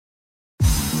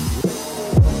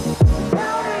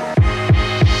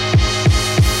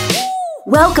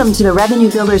Welcome to the Revenue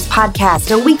Builders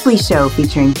Podcast, a weekly show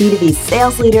featuring B2B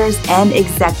sales leaders and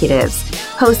executives.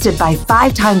 Hosted by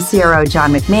five-time CRO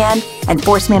John McMahon and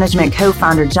Force Management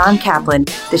co-founder John Kaplan,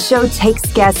 the show takes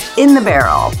guests in the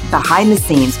barrel, behind the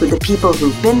scenes with the people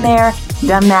who've been there,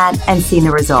 done that, and seen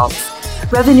the results.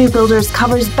 Revenue Builders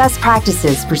covers best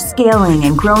practices for scaling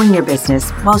and growing your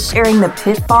business while sharing the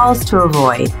pitfalls to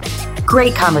avoid.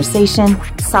 Great conversation,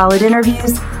 solid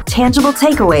interviews, tangible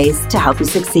takeaways to help you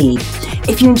succeed.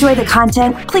 If you enjoy the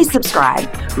content, please subscribe,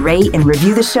 rate, and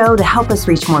review the show to help us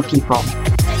reach more people.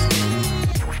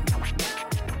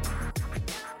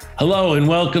 Hello, and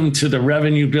welcome to the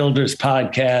Revenue Builders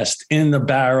Podcast, In the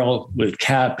Barrel with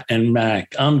Cap and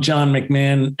Mac. I'm John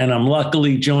McMahon, and I'm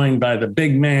luckily joined by the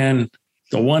big man,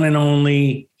 the one and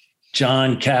only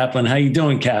John Kaplan. How you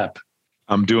doing, Cap?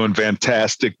 I'm doing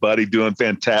fantastic, buddy. Doing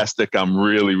fantastic. I'm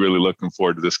really looking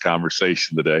forward to this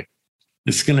conversation today.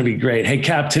 It's going to be great. Hey,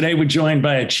 Cap, today we're joined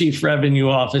by a chief revenue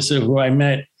officer who I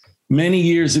met many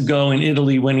years ago in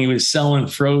Italy when he was selling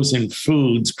frozen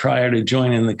foods prior to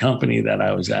joining the company that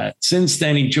I was at. Since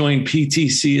then, he joined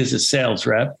PTC as a sales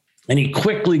rep, and he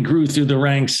quickly grew through the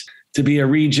ranks to be a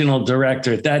regional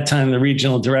director. At that time, the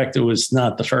regional director was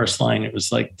not the first line. It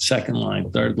was like second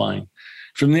line, third line.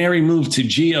 From there, he moved to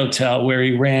Geotel, where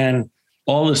he ran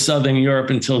all of Southern Europe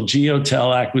until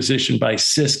Geotel acquisition by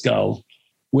Cisco,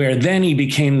 where then he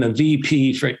became the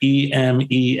VP for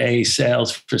EMEA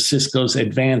sales for Cisco's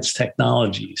advanced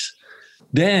technologies.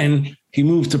 Then he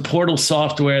moved to Portal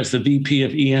Software as the VP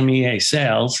of EMEA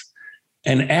sales.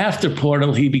 And after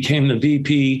Portal, he became the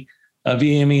VP of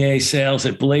EMEA sales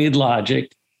at Blade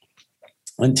Logic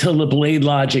until the Blade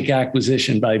Logic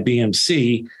acquisition by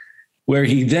BMC, where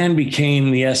he then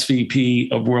became the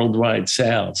SVP of worldwide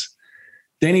sales.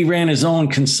 Then he ran his own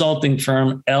consulting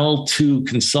firm, L2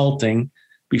 Consulting,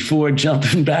 before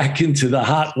jumping back into the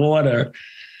hot water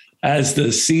as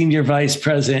the Senior Vice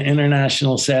President,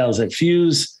 International Sales at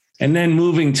Fuse, and then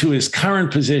moving to his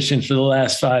current position for the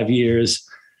last 5 years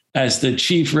as the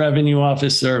Chief Revenue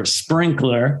Officer of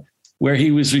Sprinkler, where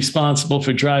he was responsible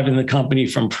for driving the company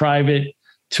from private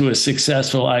to a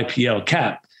successful IPO.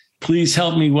 Cap, please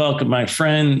help me welcome my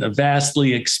friend, a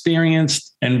vastly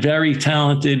experienced and very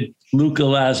talented Luca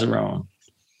Lazzaron.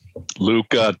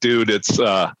 Luca, dude,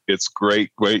 it's great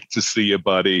to see you,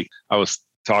 buddy. I was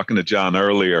talking to John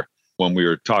earlier when we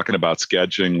were talking about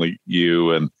scheduling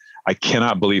you, and I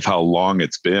cannot believe how long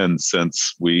it's been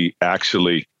since we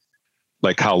actually,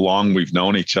 like how long we've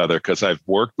known each other, because I've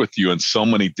worked with you in so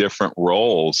many different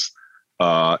roles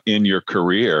in your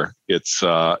career. It's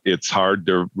hard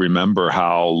to remember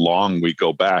how long we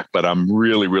go back, but I'm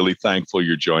really thankful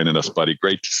you're joining us, buddy.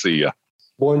 Great to see you.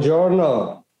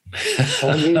 Buongiorno.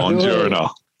 Buongiorno.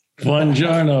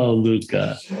 Buongiorno,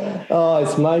 Luca. Oh,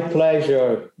 it's my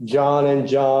pleasure, John and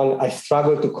John. I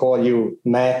struggle to call you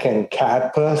Mac and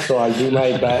Cap, so I'll do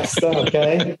my best,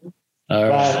 okay? All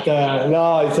right. But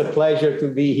no, it's a pleasure to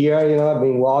be here. I've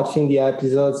been watching the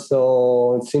episodes,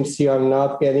 so it seems you're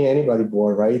not getting anybody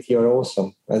bored, right? You're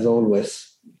awesome, as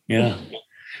always. Yeah.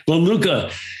 Well,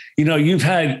 Luca, you've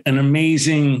had an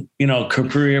amazing,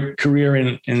 career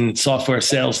in software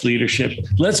sales leadership.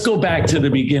 Let's go back to the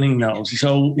beginning, though.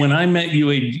 So when I met you,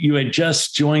 you had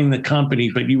just joined the company,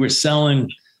 but you were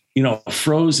selling,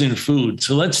 frozen food.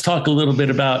 So let's talk a little bit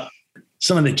about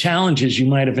some of the challenges you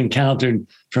might have encountered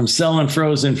from selling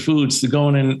frozen foods to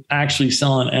going and actually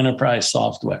selling enterprise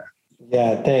software.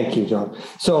 Yeah, thank you, John.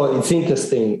 So it's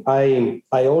interesting. I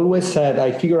always said,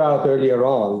 I figured out earlier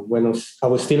on when I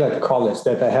was still at college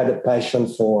that I had a passion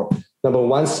for, number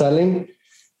one, selling,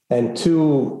 and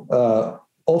two,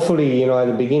 hopefully, at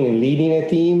the beginning, leading a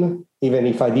team, even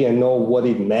if I didn't know what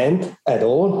it meant at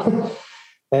all.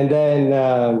 And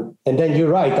then you're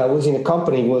right. I was in a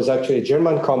company, it was actually a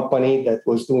German company that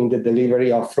was doing the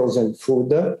delivery of frozen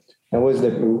food. I was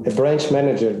a branch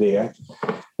manager there.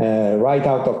 Right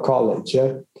out of college.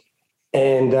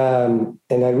 And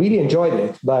I really enjoyed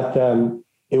it. But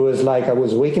it was like I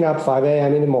was waking up 5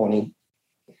 a.m. in the morning,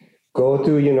 go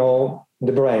to,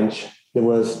 the branch. There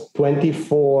was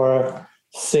 24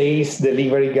 sales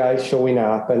delivery guys showing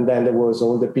up. And then there was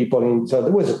all the people in. So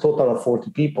there was a total of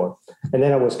 40 people. And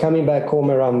then I was coming back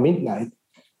home around midnight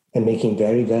and making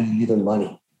very little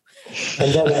money.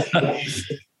 And then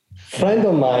friend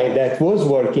of mine that was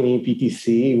working in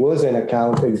PTC, was an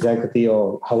account executive,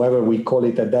 or however we call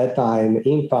it at that time,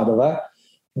 in Padova,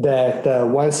 that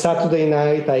one Saturday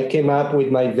night I came up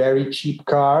with my very cheap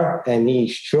car and he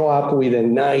showed up with a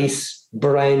nice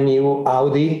brand new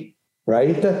Audi,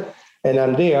 right? And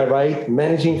I'm there, right,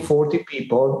 managing 40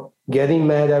 people, getting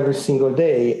mad every single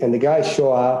day. And the guy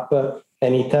show up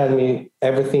and he told me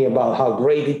everything about how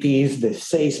great it is, the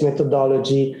sales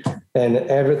methodology, and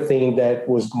everything that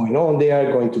was going on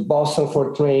there, going to Boston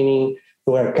for training.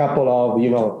 There were a couple of,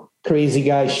 crazy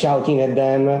guys shouting at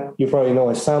them. You probably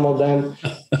know some of them.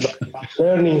 But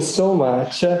learning so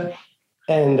much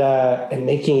and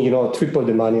making, triple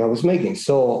the money I was making.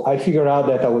 So I figured out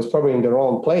that I was probably in the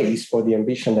wrong place for the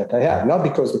ambition that I had. Not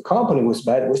because the company was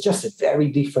bad, it was just a very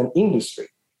different industry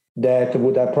that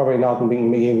would have probably not given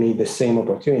me the same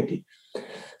opportunity.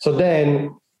 So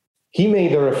then he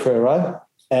made a referral,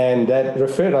 and that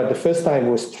referral the first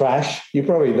time was trash. You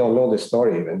probably don't know the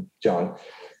story even, John.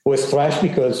 Was trash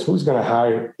because who's going to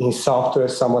hire in software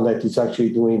someone that is actually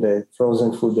doing the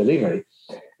frozen food delivery?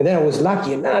 And then I was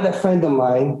lucky. Another friend of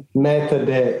mine met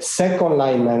the second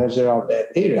line manager of that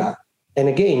area, and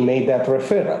again made that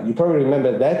referral. You probably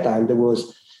remember that time there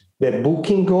was the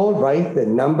booking goal, right? The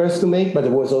numbers to make, but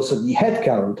there was also the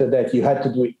headcount that you had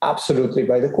to do it absolutely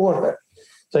by the quarter.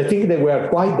 So I think they were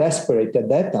quite desperate at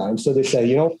that time. So they said,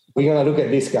 we're going to look at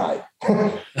this guy.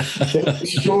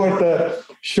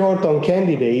 Short on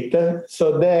candidate.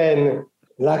 So then,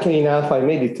 luckily enough, I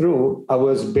made it through. I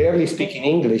was barely speaking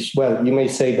English. Well, you may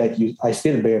say that I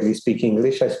still barely speak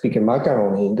English. I speak a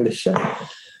macaroni English.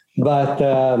 But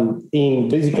in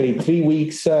basically 3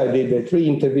 weeks, I did the 3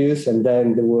 interviews, and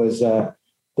then there was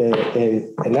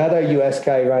another US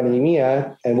guy running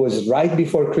EMEA, and it was right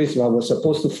before Christmas. I was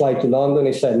supposed to fly to London.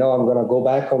 He said, no, I'm going to go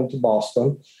back home to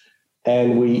Boston.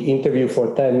 And we interviewed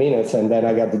for 10 minutes, and then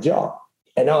I got the job.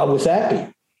 And I was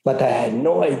happy, but I had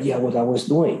no idea what I was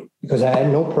doing because I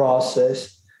had no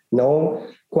process, no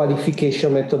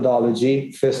qualification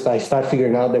methodology. First, I started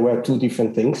figuring out there were 2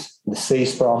 different things, the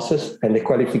sales process and the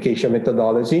qualification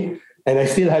methodology. And I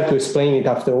still have to explain it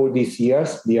after all these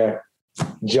years, dear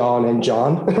John and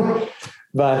John.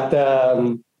 but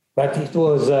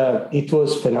it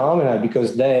was phenomenal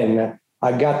because then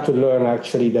I got to learn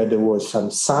actually that there was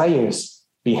some science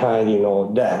behind,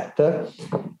 that.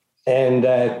 And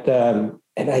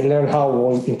I learned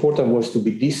how important it was to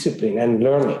be disciplined and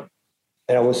learning.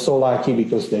 And I was so lucky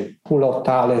because the pool of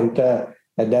talent at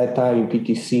that time in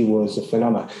PTC was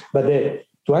phenomenal. But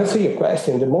to answer your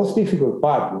question, the most difficult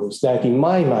part was that in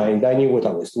my mind, I knew what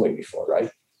I was doing before, right?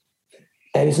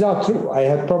 And it's not true. I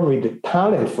had probably the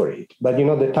talent for it, but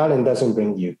the talent doesn't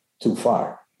bring you too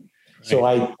far. Right. So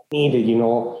I needed,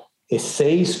 a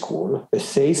sales school, a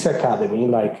sales academy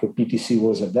like PTC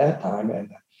was at that time,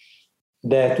 and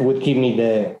that would give me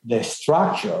the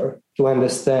structure to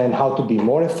understand how to be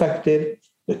more effective,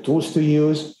 the tools to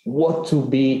use, what to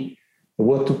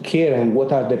care, and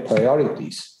what are the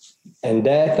priorities. And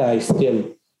that I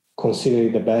still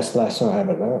consider the best lesson I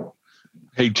ever learned.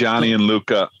 Hey, Johnny and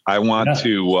Luca, I want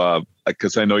to,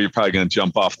 because I know you're probably going to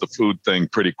jump off the food thing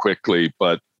pretty quickly,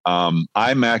 but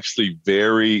I'm actually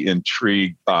very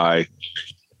intrigued by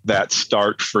that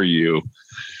start for you.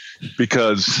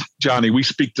 Because, Johnny, we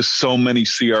speak to so many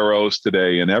CROs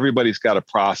today, and everybody's got a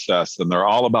process, and they're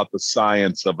all about the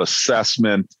science of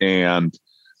assessment and,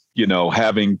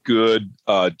 having good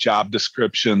job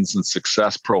descriptions and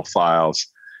success profiles.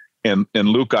 And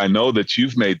Luca, I know that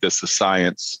you've made this a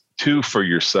science too for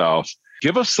yourself.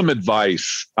 Give us some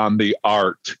advice on the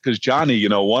art, because Johnny,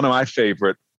 one of my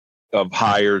favorite of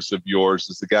hires of yours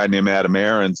is the guy named Adam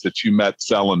Aarons that you met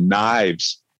selling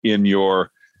knives in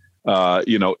your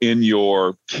in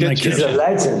your kitchen. He's a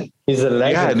legend.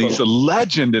 Yeah, and he's a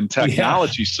legend in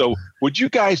technology. Yeah. So would you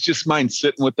guys just mind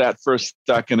sitting with that for a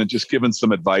second and just giving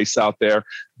some advice out there?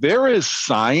 There is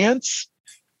science,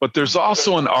 but there's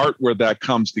also an art where that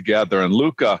comes together. And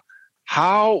Luca,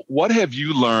 what have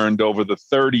you learned over the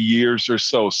 30 years or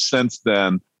so since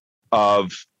then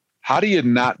of how do you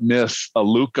not miss a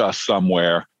Luca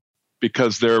somewhere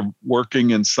because they're working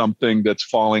in something that's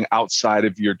falling outside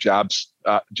of your job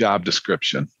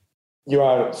description? You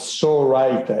are so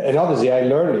right. And obviously I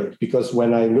learned it because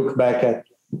when I look back at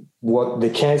what the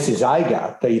chances I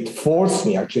got, it forced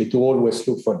me actually to always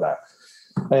look for that.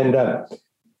 And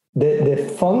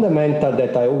the fundamental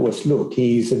that I always look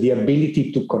is the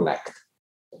ability to connect.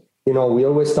 We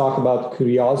always talk about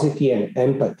curiosity and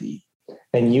empathy.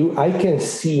 And I can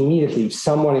see immediately if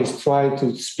someone is trying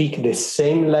to speak the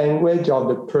same language of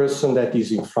the person that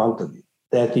is in front of you.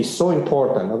 That is so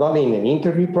important, not only in an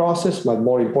interview process, but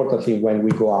more importantly, when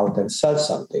we go out and sell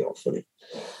something, hopefully.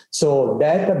 So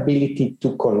that ability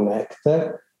to connect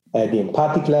at the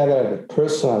empathic level, at the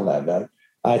personal level,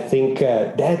 I think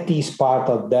that is part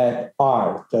of that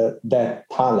art, that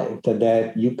talent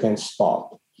that you can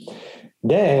spot.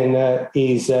 Then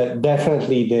is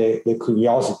definitely the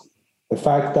curiosity. The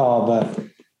fact of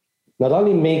not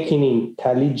only making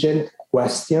intelligent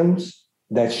questions,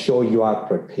 that show you are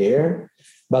prepared,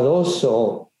 but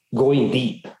also going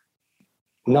deep,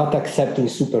 not accepting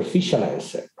superficial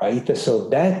answer, right? So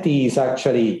that is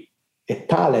actually a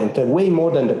talent, way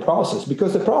more than the process,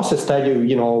 because the process tells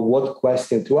you, what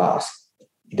question to ask.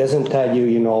 It doesn't tell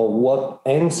you, what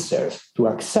answers to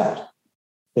accept.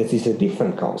 That is a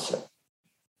different concept.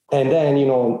 And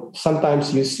then,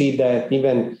 sometimes you see that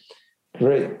even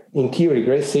in theory,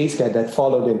 great sales guys that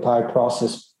follow the entire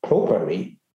process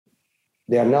properly,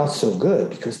 they are not so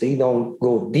good because they don't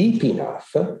go deep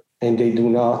enough and they do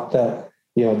not,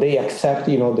 they accept,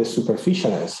 the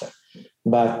superficial answer.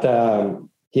 But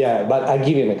but I'll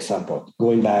give you an example.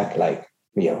 Going back,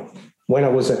 when I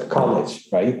was at college,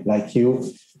 right? Like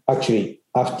you, actually,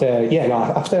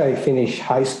 after I finished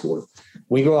high school,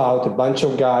 we go out, a bunch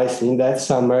of guys in that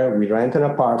summer, we rent an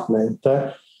apartment,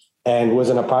 and it was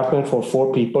an apartment for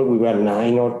 4 people. We were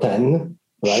 9 or 10,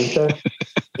 right?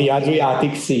 The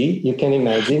Adriatic Sea, you can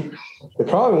imagine. The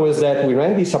problem was that we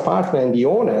rent this apartment and the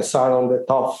owners are on the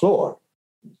top floor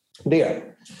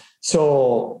there.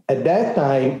 So at that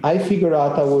time, I figured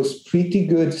out I was pretty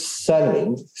good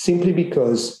selling simply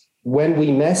because when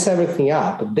we mess everything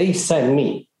up, they send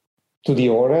me to the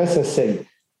owners and say,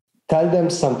 tell them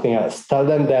something else. Tell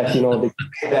them that,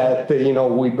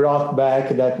 we brought back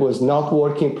that was not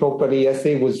working properly. I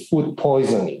say it was food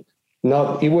poisoning.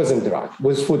 It wasn't drug, it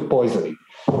was food poisoning.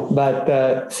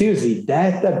 But seriously,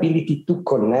 that ability to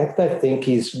connect, I think,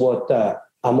 is what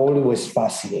I'm always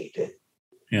fascinated.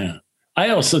 Yeah. I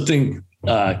also think,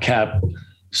 Cap,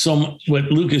 what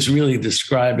Luca is really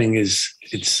describing is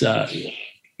it's,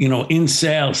 in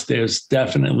sales, there's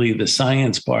definitely the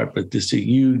science part, but there's a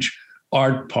huge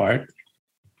art part.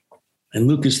 And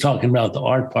Luca's talking about the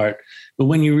art part. But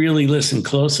when you really listen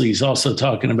closely, he's also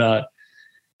talking about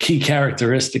key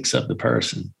characteristics of the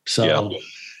person. So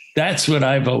that's what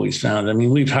I've always found. I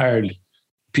mean, we've hired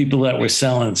people that were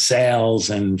selling sales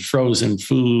and frozen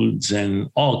foods and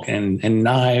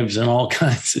knives and all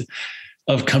kinds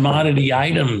of commodity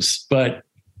items, but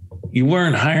you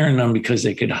weren't hiring them because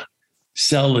they could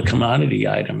sell the commodity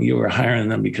item. You were hiring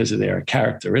them because of their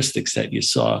characteristics that you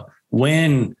saw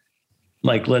when,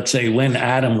 let's say when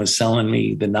Adam was selling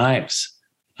me the knives,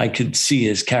 I could see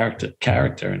his character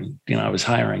and, I was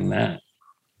hiring that.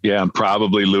 Yeah. And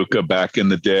probably, Luca, back in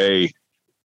the day,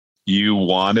 you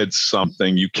wanted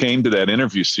something, you came to that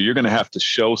interview, so you're going to have to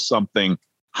show something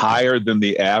higher than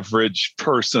the average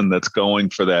person that's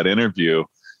going for that interview.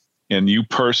 And you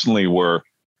personally were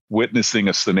witnessing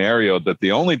a scenario that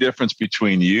the only difference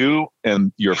between you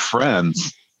and your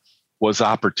friends was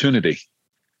opportunity,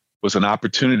 was an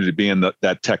opportunity to be in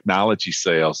that technology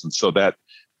sales. And so that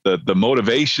the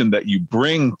motivation that you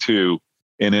bring to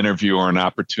an interview or an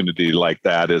opportunity like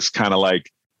that is kind of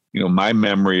like, my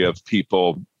memory of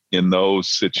people in those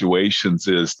situations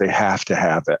is they have to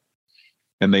have it.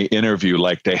 And they interview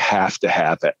like they have to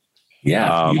have it.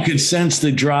 Yeah, you could sense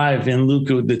the drive in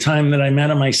Luca. The time that I met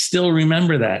him, I still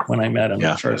remember that when I met him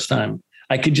the first time.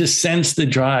 I could just sense the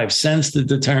drive, sense the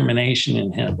determination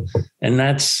in him. And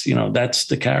that's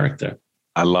the character.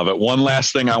 I love it. One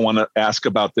last thing I want to ask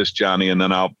about this, Johnny, and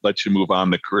then I'll let you move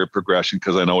on to career progression,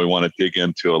 because I know we want to dig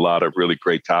into a lot of really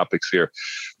great topics here.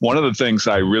 One of the things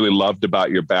I really loved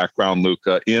about your background,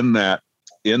 Luca, in that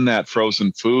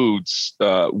frozen foods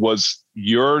was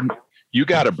you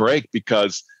got a break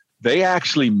because they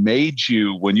actually made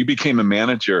you, when you became a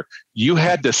manager, you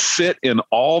had to sit in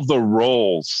all the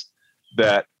roles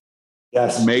that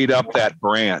made up that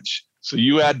branch. So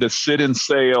you had to sit in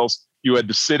sales, you had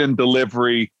to sit in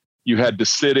delivery, you had to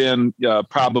sit in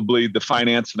probably the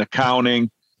finance and accounting.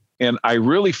 And I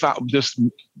really found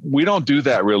we don't do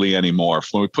that really anymore.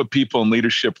 When we put people in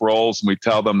leadership roles and we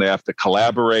tell them they have to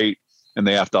collaborate and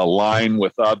they have to align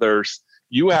with others,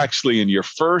 you actually, in your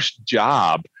first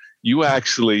job, you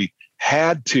actually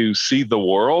had to see the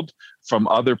world from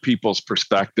other people's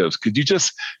perspectives. Could you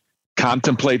just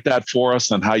contemplate that for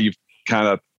us on how you've kind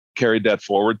of carried that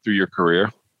forward through your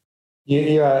career?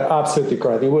 You are absolutely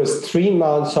correct. It was 3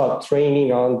 months of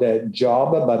training on the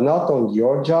job, but not on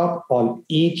your job, on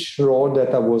each role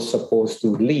that I was supposed to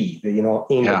lead, in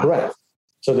the brand.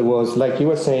 So there was, like you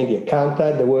were saying, the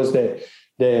accountant, there was the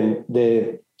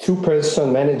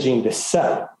 2-person managing the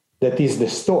cell, that is the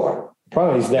store. The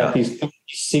problem is that it's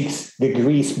 26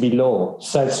 degrees below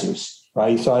Celsius,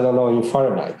 right? So I don't know in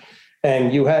Fahrenheit.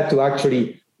 And you had to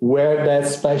actually wear that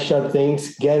special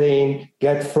things, get in,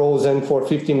 get frozen for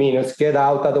 50 minutes, get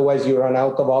out, otherwise you run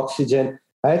out of oxygen.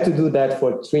 I had to do that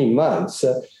for 3 months.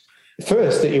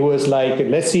 First, it was like,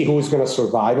 let's see who's going to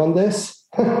survive on this.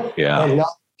 And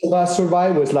not of us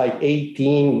survived. Was like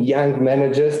 18 young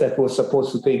managers that were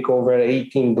supposed to take over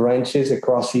 18 branches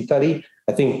across Italy.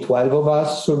 I think 12 of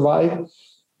us survived.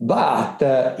 But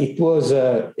it was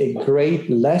a great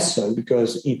lesson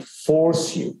because it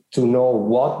forced you to know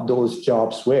what those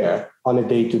jobs were on a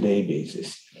day-to-day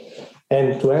basis.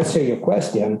 And to answer your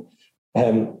question,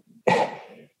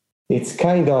 it's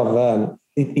kind of,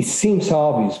 it seems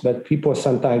obvious, but people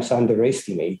sometimes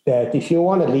underestimate that if you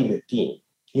want to lead a team,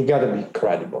 you got to be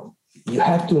credible. You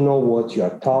have to know what you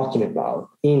are talking about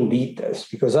in details,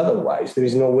 because otherwise there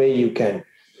is no way you can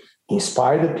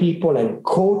inspire the people and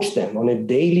coach them on a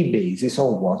daily basis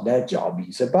on what that job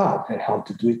is about and how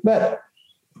to do it better.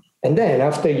 And then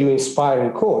after you inspire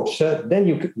and coach, then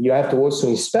you have to also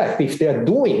inspect if they are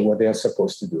doing what they are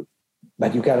supposed to do.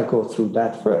 But you got to go through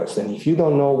that first. And if you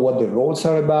don't know what the roles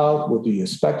are about, what do you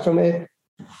expect from it,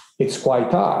 it's quite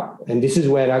hard. And this is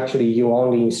when actually you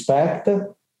only inspect.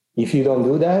 If you don't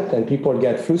do that, then people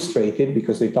get frustrated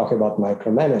because they talk about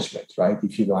micromanagement, right?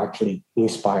 If you don't actually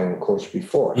inspire and coach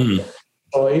before.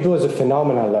 So it was a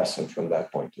phenomenal lesson from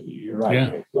that point of view. You're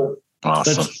right. Yeah.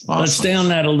 Awesome. Let's stay on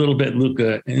that a little bit,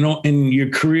 Luca. In your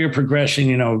career progression,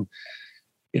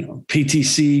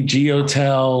 PTC,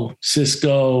 Geotel,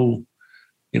 Cisco,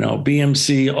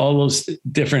 BMC, all those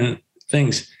different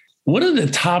things. What are the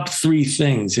top 3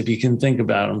 things, if you can think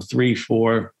about them, 3,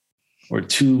 4, or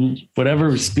 2, whatever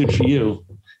is good for you,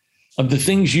 of the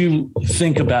things you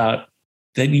think about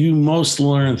that you most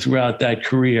learned throughout that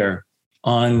career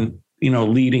on,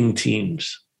 leading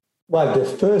teams? Well, the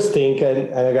first thing,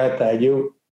 and I got to tell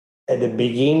you, at the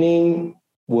beginning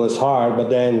was hard, but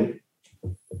then,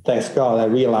 thanks God, I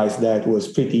realized that was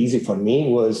pretty easy for me,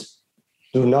 was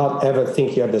do not ever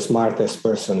think you're the smartest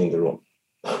person in the room.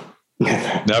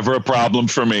 Never a problem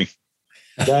for me.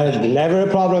 That's never a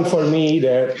problem for me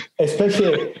either,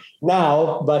 especially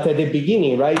now, but at the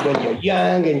beginning, right? When you're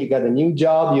young and you got a new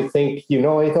job, you think you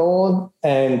know it all.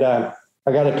 And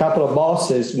I got a couple of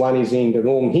bosses. One is in the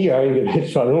room here, in the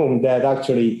virtual room, that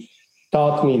actually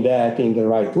taught me that in the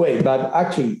right way. But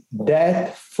actually,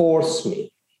 that forced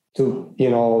me to,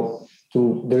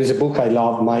 there is a book I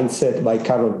love, Mindset by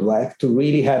Carol Dweck, to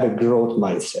really have a growth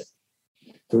mindset,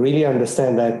 to really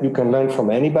understand that you can learn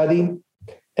from anybody.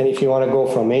 And if you want to go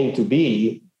from A to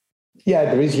B,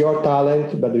 there is your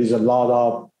talent, but there is a lot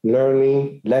of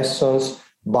learning, lessons,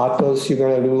 battles you're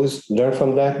going to lose. Learn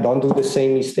from that. Don't do the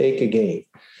same mistake again.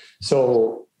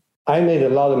 So I made a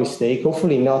lot of mistakes,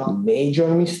 hopefully not major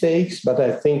mistakes, but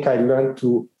I think I learned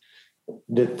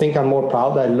the thing I'm more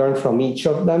proud, I learned from each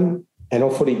of them, and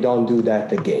hopefully don't do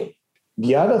that again.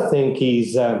 The other thing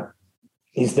is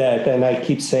that, and I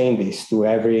keep saying this to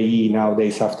every AE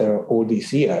nowadays after all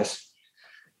these years,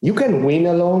 you can win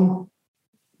alone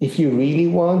if you really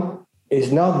want.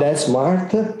 It's not that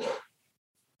smart,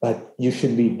 but you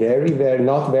should be very, very,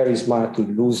 not very smart to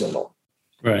lose alone.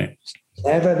 Right.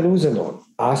 Never lose alone.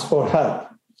 Ask for help.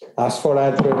 Ask for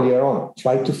help earlier on.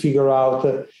 Try to figure out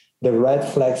the red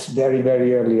flags very,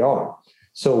 very early on.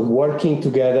 So working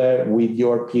together with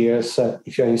your peers,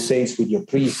 if you're in sales, with your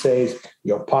pre-sales,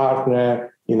 your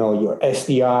partner, your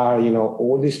SDR,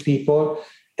 all these people,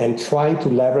 and trying to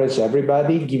leverage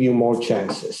everybody, give you more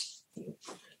chances.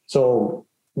 So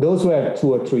those were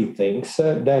 2 or 3 things.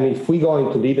 Then if we go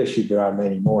into leadership, there are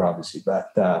many more, obviously,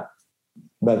 but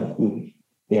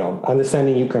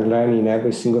understanding you can learn in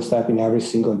every single step, in every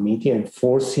single meeting, and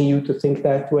forcing you to think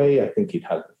that way, I think it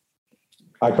helped.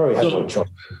 I probably have no choice.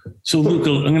 So,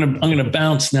 Luca, I'm gonna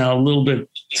bounce now a little bit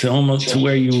to almost to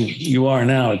where you are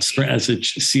now as a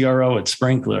CRO at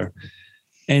Sprinklr,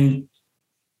 and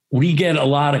we get a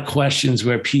lot of questions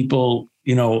where people,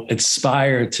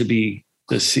 aspire to be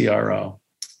the CRO.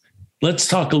 Let's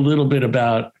talk a little bit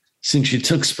about, since you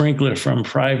took Sprinklr from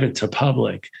private to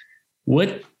public,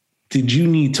 what did you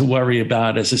need to worry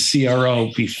about as a CRO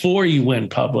before you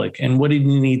went public? And what did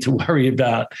you need to worry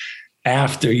about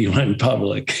after you went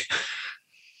public?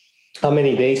 How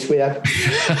many days we have?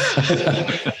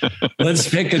 Let's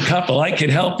pick a couple. I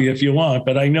can help you if you want,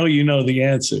 but I know you know the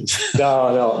answers.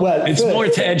 No. Well, it's more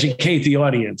to educate the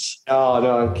audience.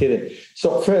 No, I'm kidding.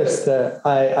 So first,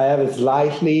 I have a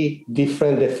slightly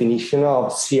different definition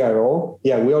of CRO.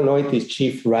 Yeah, we all know it is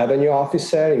Chief Revenue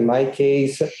Officer. In my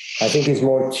case, I think it's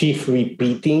more Chief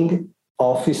Repeating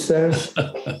Officer.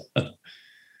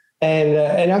 And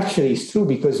actually, it's true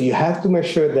because you have to make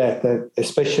sure that,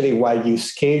 especially while you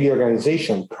scale the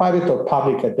organization, private or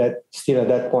public at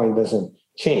that point doesn't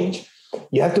change.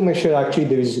 You have to make sure actually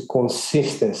there is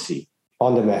consistency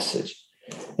on the message.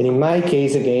 And in my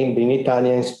case, again, being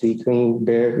Italian, speaking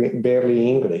barely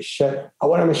English, I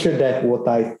want to make sure that what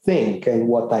I think and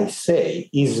what I say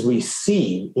is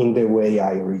received in the way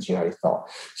I originally thought.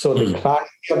 So the clarity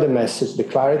of the message, the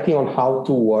clarity on how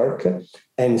to work,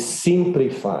 and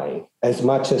simplifying as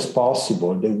much as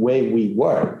possible the way we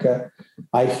work,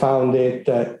 I found it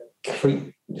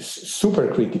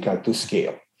super critical to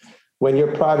scale when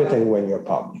you're private and when you're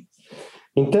public.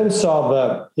 In terms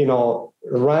of,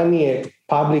 running a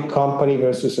public company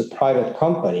versus a private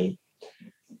company,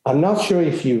 I'm not sure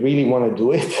if you really want to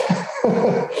do it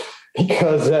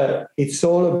because it's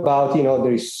all about,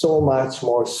 there is so much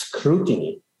more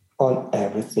scrutiny on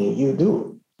everything you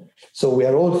do. So we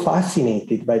are all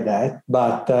fascinated by that.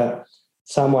 But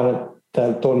someone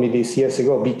told me this years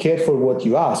ago, be careful what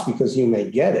you ask because you may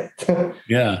get it.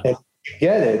 Yeah. And you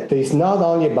get it. It's not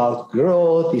only about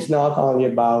growth. It's not only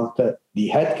about the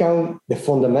headcount. The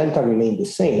fundamentals remain the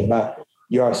same, but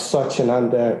you are such an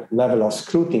under level of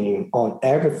scrutiny on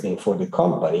everything for the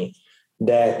company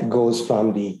that goes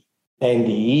from the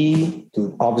NDE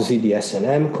to obviously the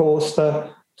S&M cost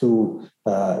to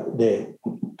the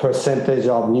percentage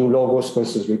of new logos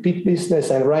versus repeat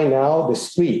business. And right now, the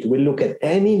street will look at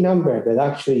any number that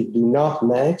actually do not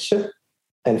match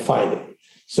and find it.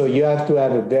 So you have to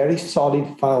have a very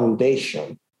solid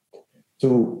foundation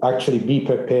to actually be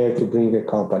prepared to bring the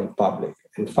company public.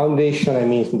 And foundation, I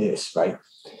mean this, right?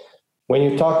 When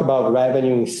you talk about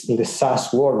revenue in the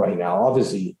SaaS world right now,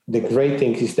 obviously the great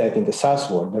thing is that in the SaaS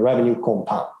world, the revenue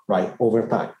compound, right, over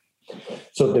time.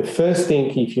 So the first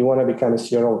thing, if you want to become a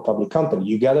CRO of a public company,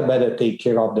 you got to better take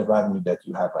care of the revenue that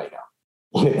you have right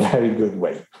now in a very good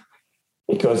way.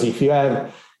 Because if you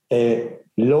have a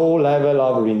low level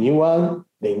of renewal,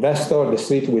 the investor, the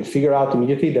street will figure out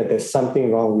immediately that there's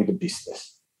something wrong with the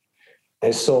business.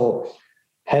 And so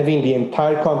having the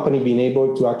entire company being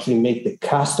able to actually make the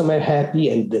customer happy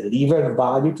and deliver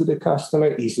value to the customer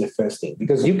is the first thing.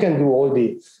 Because you can do all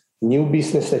the new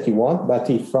business that you want, but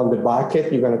if from the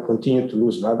bucket you're going to continue to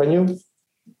lose revenue,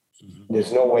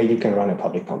 there's no way you can run a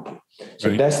public company. So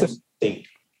right. That's the thing.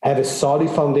 Have a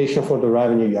solid foundation for the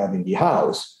revenue you have in the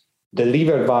house,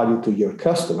 deliver value to your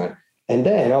customer, and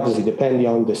then obviously depending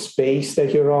on the space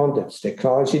that you're on, the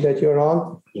technology that you're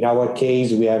on. In our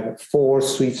case, we have 4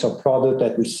 suites of product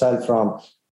that we sell from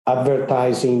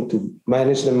advertising to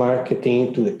manage the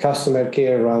marketing to the customer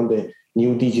care around the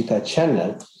new digital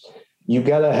channel. You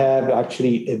got to have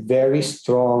actually a very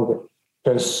strong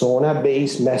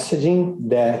persona-based messaging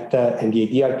that, and the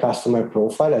ideal customer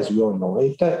profile, as we all know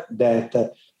it, that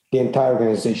the entire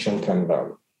organization can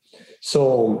learn.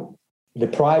 So the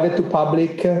private to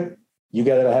public, you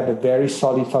got to have a very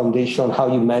solid foundation on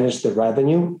how you manage the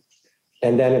revenue,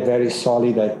 and then a very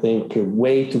solid, I think,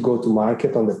 way to go to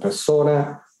market on the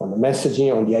persona, on the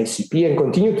messaging, on the ICP, and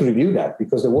continue to review that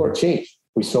because the world changed.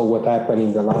 We saw what happened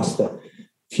in the last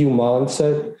few months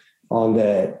on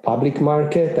the public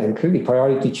market, and clearly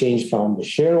priority changed from the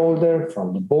shareholder,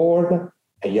 from the board,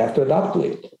 and you have to adapt to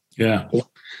it. Yeah.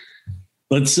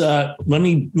 Let's let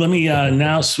me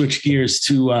now switch gears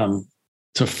to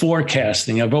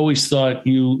forecasting. I've always thought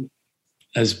you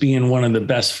as being one of the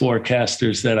best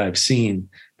forecasters that I've seen,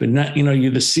 but not,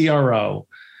 you're the CRO.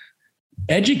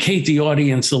 Educate the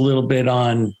audience a little bit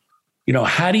on,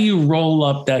 how do you roll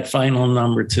up that final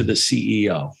number to the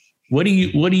CEO? What do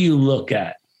you look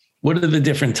at? What are the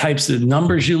different types of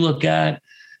numbers you look at?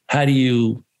 How do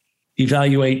you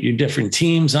evaluate your different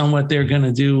teams on what they're going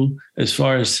to do as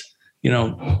far as,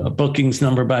 a bookings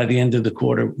number by the end of the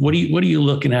quarter? What are you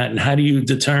looking at, and how do you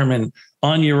determine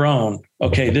on your own,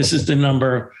 okay, this is the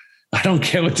number. I don't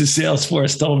care what the sales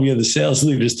force told me or the sales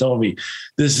leaders told me.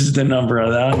 This is the number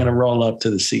that I'm going to roll up to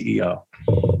the CEO.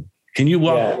 Can you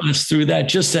walk us through that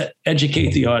just to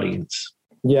educate the audience?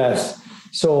 Yes.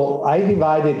 So I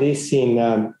divided this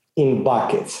in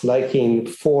buckets, like in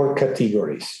 4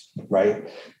 categories, right?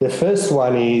 The first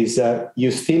one is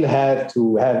you still have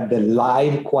to have the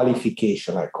live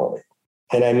qualification, I call it.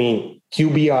 And I mean,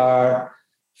 QBR,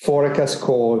 forecast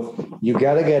call, you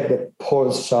got to get the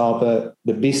pulse of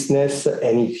the business.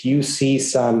 And if you see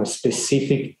some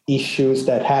specific issues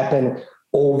that happen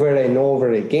over and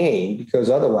over again, because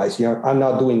otherwise I'm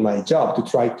not doing my job to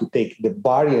try to take the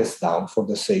barriers down for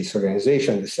the sales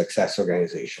organization, the success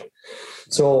organization.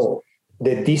 So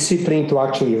the discipline to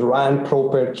actually run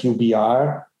proper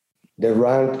QBR,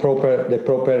 the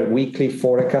proper weekly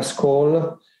forecast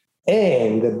call,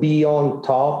 and be on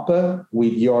top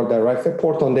with your direct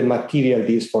report on the material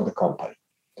deals for the company.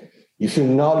 You should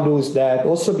not lose that.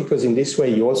 Also, because in this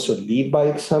way, you also lead by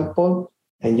example,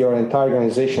 and your entire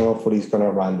organization hopefully is going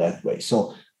to run that way.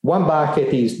 So one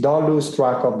bucket is don't lose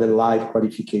track of the life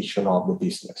qualification of the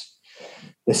business.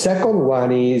 The second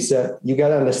one is you got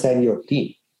to understand your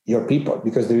team, your people,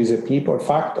 because there is a people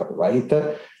factor, right?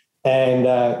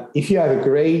 And if you have a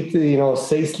great,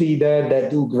 sales leader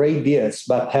that do great deals,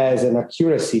 but has an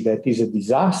accuracy that is a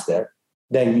disaster,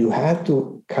 then you have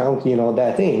to count,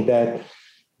 that in, that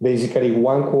basically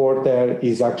one quarter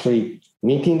is actually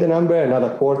meeting the number,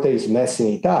 another quarter is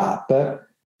messing it up.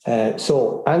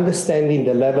 So understanding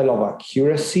the level of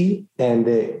accuracy and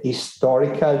the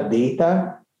historical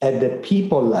data at the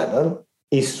people level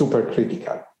is super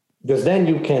critical, because then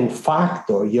you can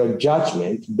factor your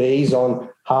judgment based on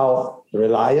how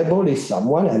reliable is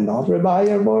someone and not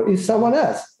reliable is someone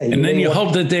else. And then you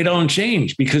hope that they don't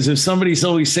change, because if somebody's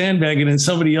always sandbagging and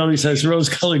somebody always has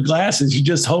rose-colored glasses, you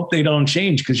just hope they don't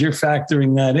change because you're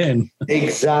factoring that in.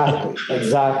 Exactly.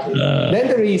 Then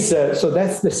there is, so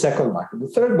that's the second bucket. The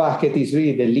third bucket is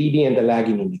really the leading and the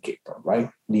lagging indicator,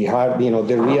 right? The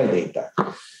real data.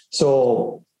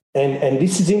 So, and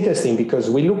this is interesting because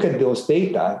we look at those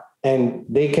data and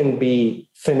they can be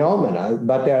phenomenal,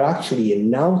 but they're actually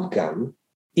an outcome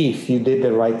if you did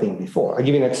the right thing before. I'll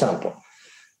give you an example.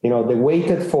 The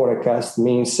weighted forecast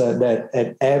means that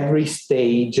at every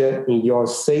stage in your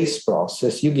sales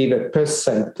process, you give a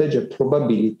percentage, a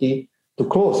probability to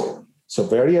close it. So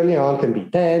very early on can be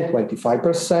 10,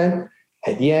 25%.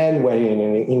 At the end, when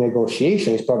in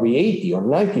negotiation, it's probably 80 or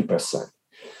 90%.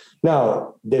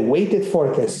 Now, the weighted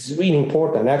forecast is really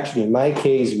important. Actually, in my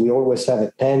case, we always have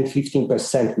a 10,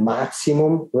 15%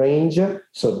 maximum range.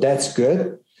 So that's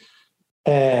good.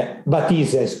 But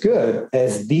is as good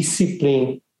as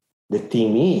discipline the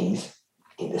team is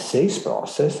in the sales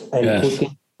process and putting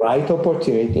the right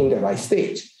opportunity in the right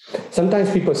stage.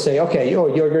 Sometimes people say, okay,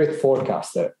 you're a great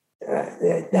forecaster.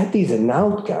 That is an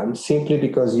outcome simply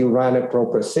because you run a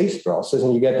proper sales process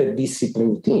and you get a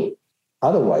disciplined team.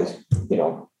 Otherwise,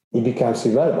 it becomes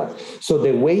irrelevant. So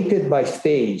the weighted by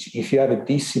stage, if you have a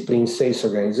disciplined sales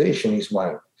organization, is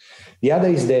one. The other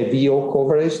is the VO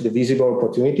coverage, the visible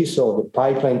opportunity. So the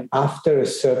pipeline after a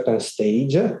certain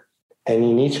stage. And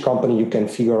in each company, you can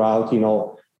figure out,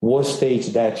 what stage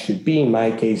that should be. In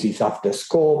my case, it's after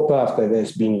scope, after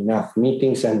there's been enough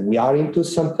meetings and we are into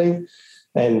something,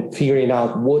 and figuring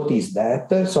out what is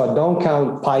that. So I don't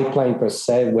count pipeline per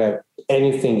se where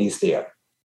anything is there.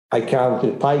 I count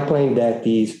the pipeline that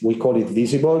is, we call it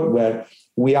visible, where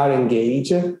we are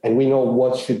engaged and we know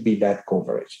what should be that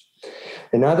coverage.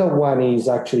 Another one is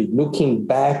actually looking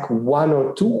back 1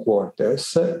 or 2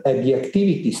 quarters at the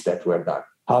activities that were done.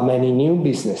 How many new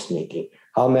business meetings,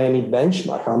 how many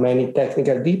benchmark, how many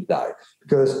technical deep dive.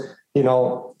 Because,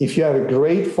 if you have a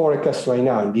great forecast right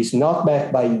now and it's not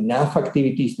backed by enough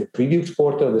activities the previous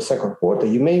quarter or the second quarter,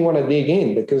 you may want to dig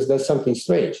in because there's something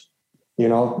strange.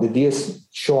 The deals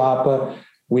show up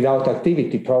without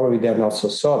activity, probably they're not so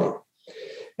solid.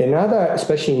 Another,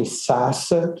 especially in SaaS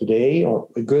today, or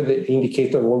a good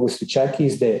indicator always to check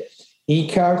is the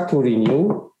ECAR to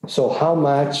renew. So how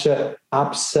much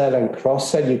upsell and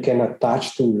cross-sell you can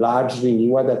attach to large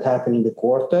renewal that happen in the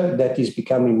quarter. That is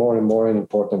becoming more and more an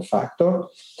important factor.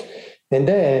 And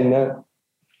then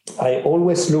I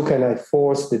always look and I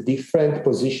force the different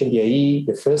position, the AE,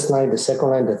 the first line, the second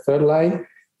line, the third line,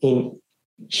 in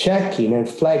checking and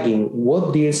flagging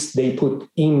what deals they put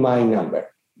in my number.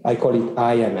 I call it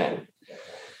IMN.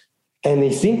 And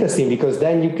it's interesting because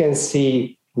then you can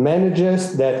see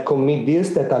managers that commit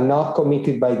deals that are not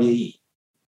committed by the AE.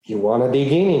 You want to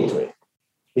dig into it.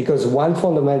 Because one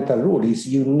fundamental rule is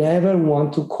you never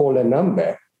want to call a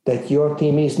number that your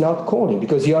team is not calling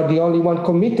because you are the only one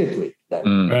committed to it.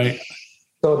 Right.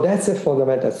 So that's a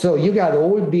fundamental. So you got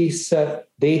all this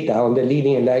data on the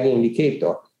leading and lagging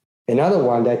indicator. Another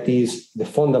one that is the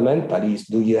fundamental is,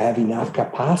 do you have enough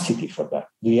capacity for that?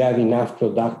 Do you have enough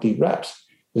productive reps?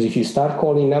 Because if you start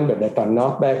calling numbers that are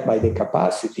not backed by the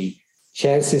capacity,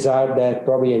 chances are that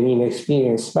probably an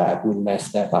inexperienced rep will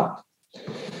mess that up.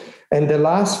 And the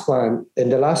last one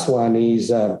is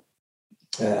that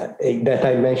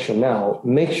I mentioned now,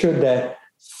 make sure that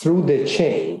through the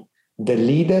chain, the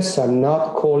leaders are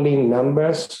not calling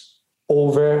numbers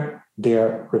over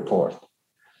their report.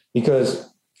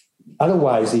 Because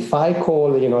otherwise, if I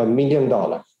call, $1 million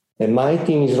and my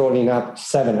team is rolling up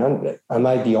 700, am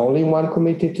I the only one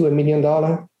committed to $1 million?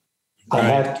 Right. I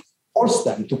have to force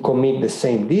them to commit the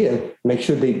same deal, make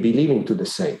sure they believe into the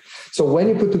same. So when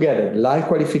you put together live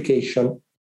qualification,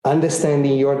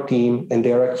 understanding your team and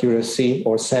their accuracy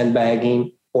or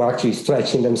sandbagging or actually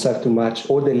stretching themselves too much,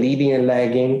 or the leading and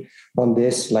lagging on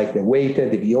this, like the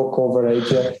weighted, the VO coverage,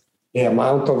 the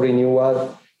amount of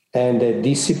renewal, and the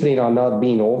discipline on not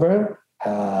being over,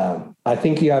 I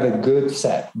think you have a good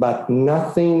set, but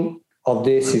nothing of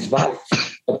this is valid.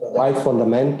 The right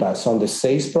fundamentals on the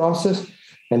sales process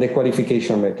and the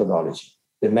qualification methodology,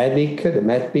 the MEDDIC, the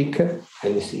MEDPIC,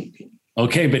 and the CP.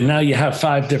 Okay, but now you have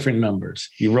 5 different numbers.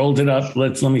 You rolled it up.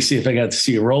 Let me see if I got to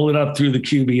see you. Roll it up through the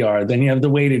QBR. Then you have the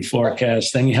weighted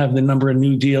forecast. Then you have the number of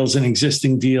new deals and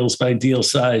existing deals by deal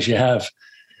size. You have,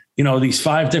 these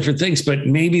 5 different things, but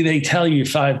maybe they tell you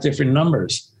 5 different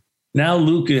numbers. Now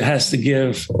Luca has to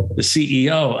give the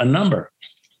CEO a number.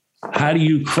 How do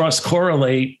you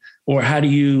cross-correlate, or how do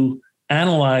you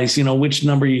analyze, which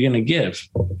number you're going to give?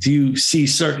 Do you see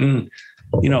certain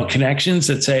connections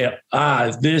that say,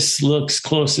 this looks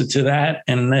closer to that,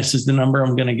 and this is the number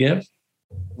I'm going to give?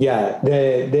 Yeah,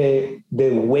 the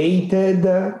weighted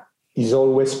is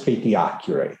always pretty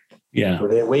accurate. Yeah,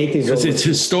 the weight is because it's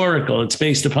historical. It's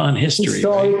based upon history.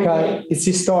 Historical. Right? It's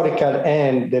historical,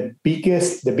 and the bigger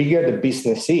the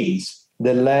business is,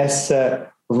 the less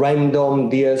random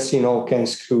deals can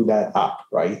screw that up,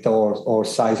 right? Or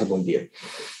sizable deal.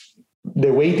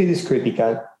 The weighted is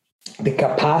critical. The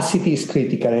capacity is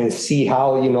critical, and see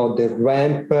how the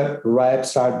ramp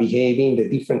reps are behaving in the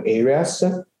different areas,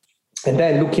 and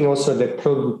then looking also at the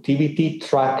productivity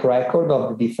track record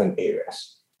of the different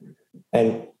areas,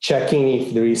 and checking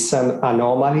if there is some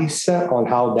anomalies on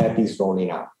how that is rolling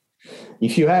out.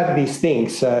 If you have these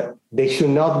things, they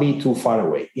should not be too far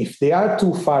away. If they are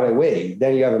too far away,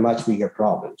 then you have a much bigger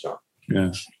problem, John.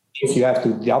 Yes. If you have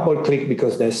to double click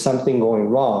because there's something going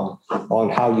wrong on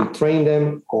how you train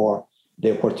them, or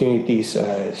the opportunities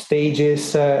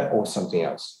stages, or something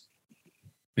else.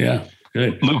 Yeah,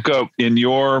 good. Luca, in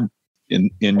your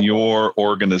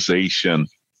organization,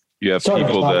 you have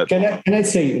people that. Can I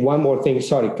say one more thing?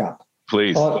 Sorry, Cap.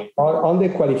 Please. On the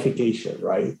qualification,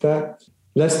 right?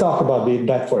 Let's talk about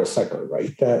that for a second,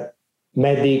 right?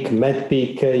 MEDDIC,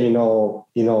 MEDPIC,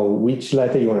 which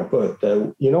letter you want to put.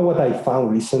 What I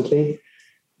found recently?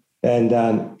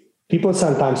 And people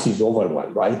sometimes is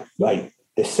overwhelmed, right? Like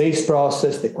the sales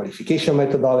process, the qualification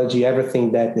methodology,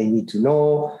 everything that they need to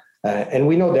know. And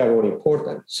we know they're all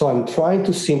important. So I'm trying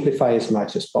to simplify as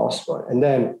much as possible. And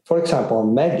then, for example,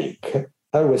 on MEDDIC,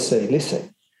 I always say,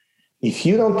 listen, if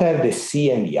you don't have the C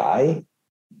and the I,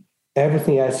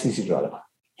 everything else is irrelevant.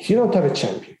 If you don't have a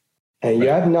champion and you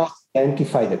have not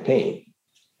identified the pain,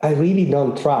 I really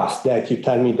don't trust that you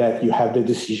tell me that you have the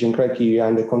decision criteria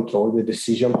under control, the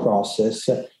decision process,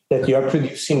 that you are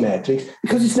producing metrics,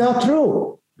 because it's not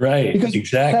true. Right, because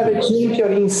exactly. You have a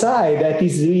champion inside that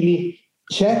is really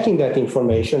checking that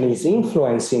information, is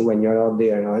influencing when you're not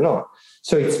there or not.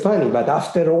 So it's funny, but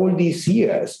after all these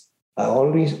years, I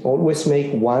always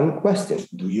make one question.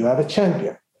 Do you have a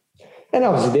champion? And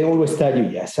obviously they always tell you,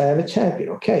 yes, I have a champion.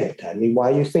 Okay, tell me why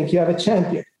you think you have a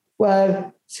champion.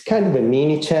 Well, it's kind of a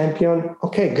mini champion.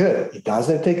 Okay, good. It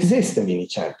doesn't exist, a mini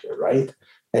champion, right?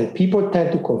 And people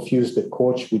tend to confuse the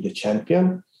coach with the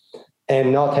champion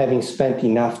and not having spent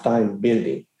enough time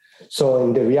building. So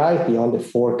in the reality, on the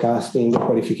forecasting, the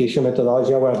qualification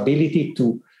methodology, our ability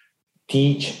to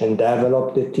teach and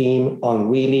develop the team on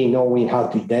really knowing how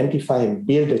to identify and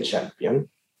build a champion,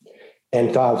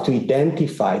 and how to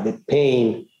identify the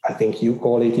pain. I think you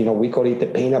call it, we call it the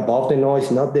pain above the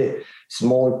noise, not the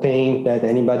small pain that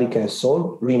anybody can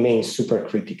solve, remains super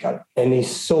critical. And it's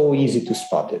so easy to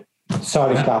spot it.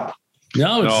 Sorry, Cap.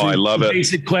 No, I love it.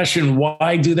 Basic question.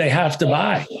 Why do they have to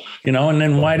buy? And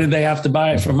then why do they have to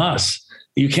buy from us?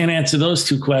 You can't answer those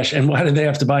 2 questions. And why do they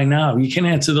have to buy now? You can't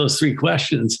answer those 3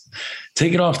 questions.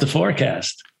 Take it off the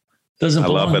forecast. I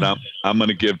love it. I'm going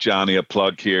to give Johnny a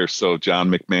plug here. So John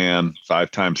McMahon,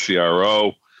 5-time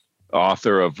CRO,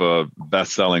 author of a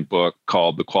best-selling book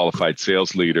called The Qualified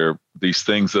Sales Leader. These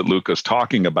things that Luca's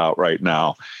talking about right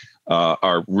now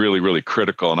are really, really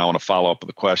critical. And I want to follow up with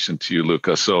a question to you,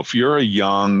 Luca. So if you're a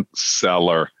young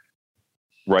seller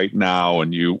right now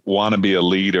and you want to be a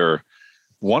leader,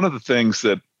 one of the things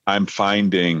that I'm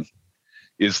finding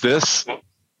is this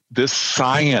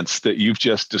science that you've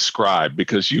just described,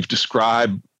 because you've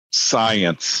described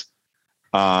science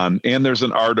and there's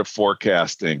an art of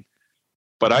forecasting.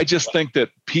 But I just think that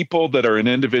people that are in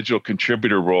individual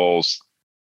contributor roles,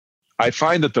 I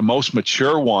find that the most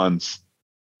mature ones,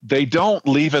 they don't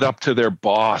leave it up to their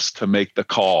boss to make the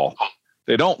call.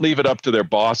 They don't leave it up to their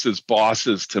bosses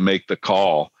to make the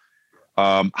call.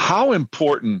 How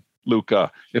important,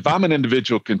 Luca, if I'm an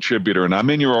individual contributor and I'm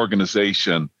in your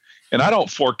organization, and I don't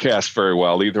forecast very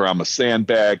well, either I'm a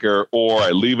sandbagger or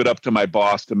I leave it up to my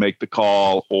boss to make the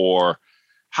call, or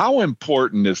how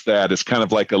important is that as kind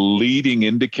of like a leading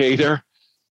indicator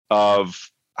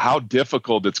of how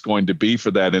difficult it's going to be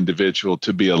for that individual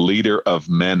to be a leader of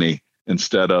many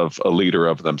instead of a leader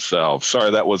of themselves.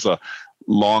 Sorry, that was a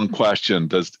long question.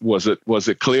 Was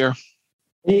it clear?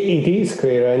 It is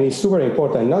clear, and it's super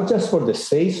important, not just for the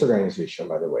sales organization,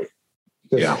 by the way.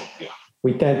 Yeah.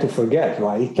 We tend to forget,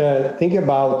 right? Think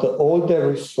about all the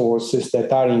resources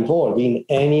that are involved in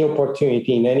any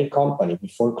opportunity in any company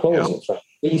before closing, from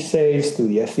pre-sales to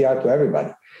the SDR to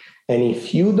everybody. And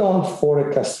if you don't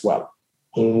forecast well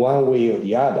in one way or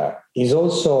the other, is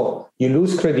also you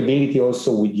lose credibility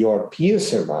also with your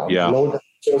peers around and all the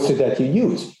resources that you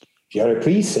use. If you're a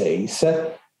pre-sales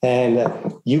and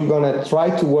you're gonna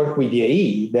try to work with the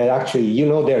AE that actually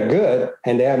they're good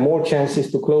and they have more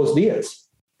chances to close deals.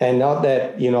 And not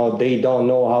that, they don't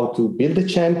know how to build a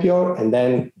champion and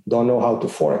then don't know how to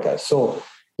forecast. So,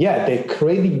 the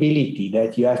credibility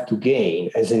that you have to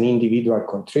gain as an individual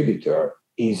contributor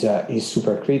is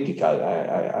super critical.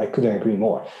 I couldn't agree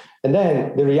more. And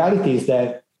then the reality is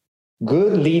that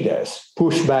good leaders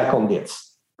push back on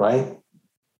this, right?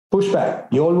 Push back.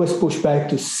 You always push back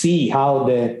to see how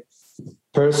the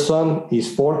person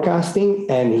is forecasting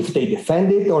and if they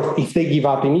defend it or if they give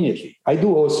up immediately. I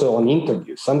do also on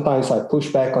interviews. Sometimes I push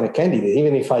back on a candidate,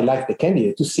 even if I like the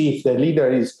candidate, to see if the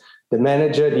leader is the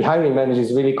manager, the hiring manager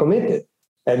is really committed.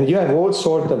 And you have all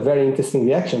sorts of very interesting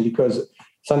reaction because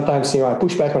sometimes, I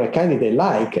push back on a candidate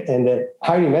and the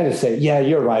hiring manager say, yeah,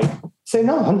 you're right. I say,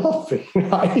 no, I'm not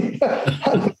freaking right.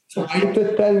 I'm trying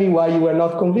to tell me why you were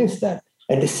not convinced then.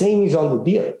 And the same is on the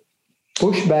deal.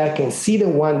 Push back and see the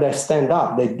one that stand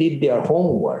up, that did their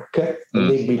homework, and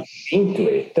they believe into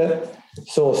it.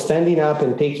 So standing up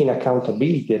and taking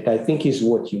accountability, that I think is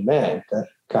what you meant,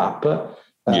 Cap,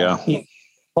 is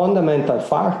fundamental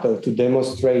factor to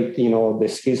demonstrate, the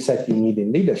skill set you need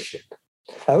in leadership.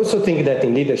 I also think that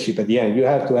in leadership, at the end, you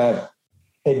have to have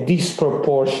a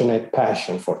disproportionate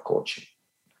passion for coaching,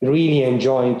 really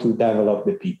enjoying to develop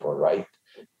the people, right?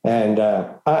 And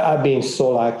I've been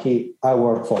so lucky. I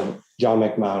work for John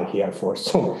McMahon here for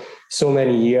so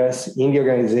many years in the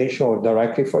organization or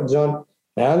directly for John.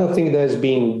 And I don't think there's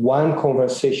been one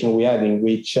conversation we had in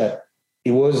which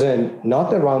it wasn't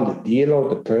not around the deal or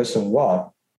the person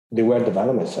they were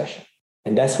development session.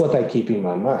 And that's what I keep in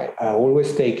my mind. I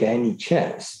always take any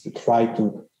chance to try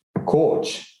to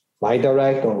coach my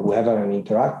direct or whoever I'm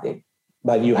interacting.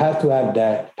 But you have to have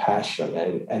that passion.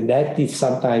 And that is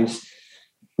sometimes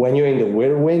when you're in the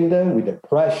whirlwind with the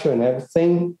pressure and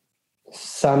everything,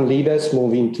 some leaders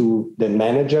move into the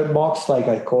manager box, like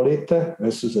I call it,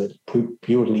 versus a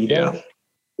pure leader,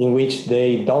 in which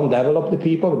they don't develop the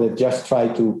people. They just try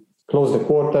to close the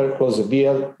quarter, close the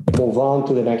deal, move on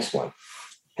to the next one.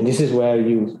 And this is where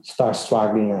you start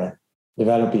struggling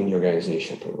developing the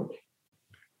organization, probably.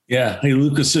 Yeah. Hey,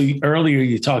 Luca, so earlier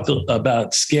you talked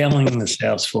about scaling the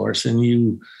sales force, and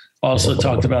you also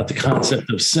talked about the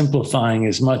concept of simplifying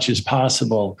as much as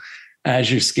possible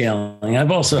as you're scaling.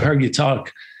 I've also heard you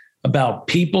talk about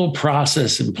people,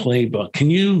 process, and playbook. Can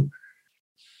you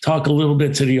talk a little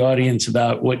bit to the audience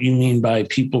about what you mean by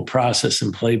people, process,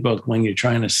 and playbook when you're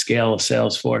trying to scale a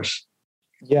sales force?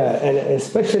 Yeah, and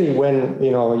especially when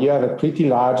you have a pretty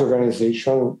large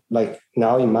organization, like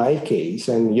now in my case,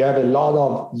 and you have a lot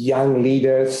of young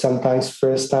leaders, sometimes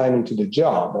first time into the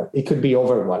job, it could be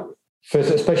overwhelming.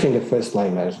 Especially in the first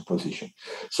line manager position.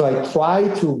 So I try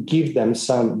to give them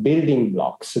some building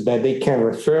blocks that they can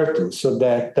refer to so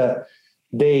that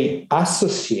they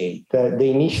associate the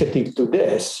initiative to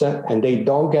this and they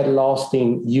don't get lost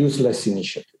in useless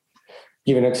initiative.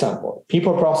 Give an example.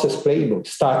 People process playbook,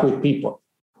 start with people,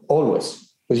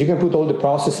 always. Because you can put all the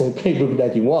process and playbook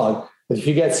that you want, but if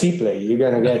you get C play, you're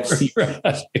going to get C. Right.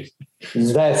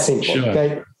 It's that simple,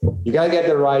 okay? You got to get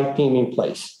the right team in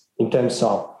place in terms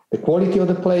of the quality of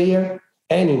the player,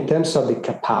 and in terms of the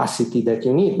capacity that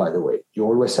you need, by the way. You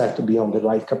always have to be on the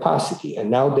right capacity. And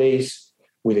nowadays,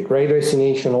 with the great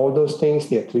resignation, all those things,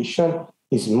 the attrition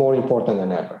is more important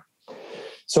than ever.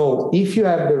 So if you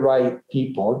have the right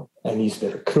people, and it's the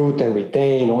recruit and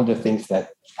retain, all the things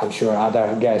that I'm sure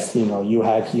other guests, you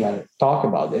have here talk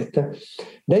about it,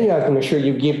 then you have to make sure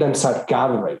you give them some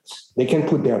guardrails. They can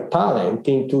put their talent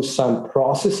into some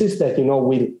processes that,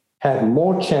 will have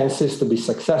more chances to be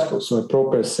successful. So a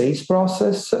proper sales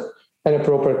process and a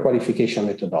proper qualification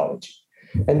methodology.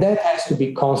 And that has to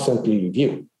be constantly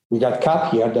reviewed. We got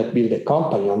Cap here that build a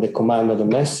company on the command of the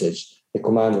message, the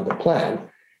command of the plan.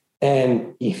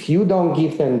 And if you don't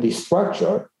give them this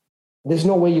structure, there's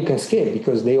no way you can scale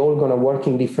because they're all going to work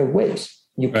in different ways.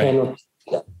 You cannot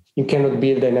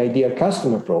build an ideal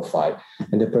customer profile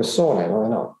and the persona.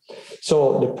 No.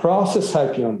 So the process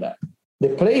helps you on that. The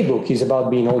playbook is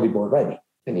about being audible ready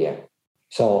in the end.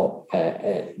 So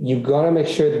you're going to make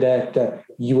sure that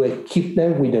you equip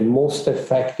them with the most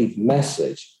effective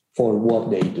message for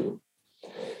what they do.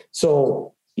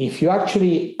 So if you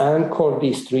actually anchor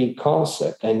these three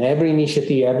concepts and every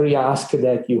initiative, every ask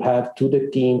that you have to the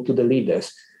team, to the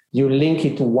leaders, you link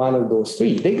it to one of those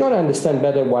three, they're going to understand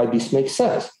better why this makes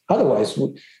sense. Otherwise,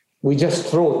 we just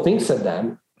throw things at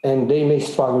them and they may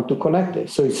struggle to connect it.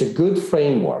 So it's a good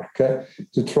framework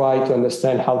to try to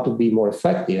understand how to be more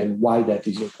effective and why that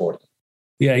is important.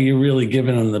 Yeah, you're really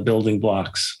giving them the building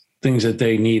blocks, things that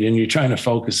they need, and you're trying to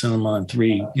focus them on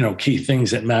three, key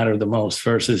things that matter the most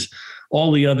versus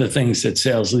all the other things that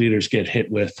sales leaders get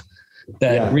hit with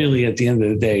that really at the end of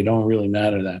the day don't really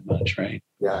matter that much, right?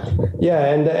 Yeah,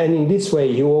 and in this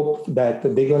way, you hope that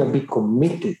they're going to be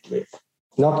committed to it,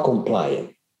 not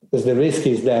compliant. Because the risk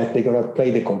is that they're going to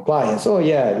play the compliance. Oh,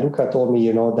 yeah, Luca told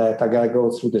me, that I got to go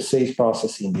through the sales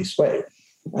process in this way.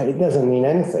 But it doesn't mean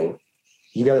anything.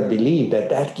 You got to believe that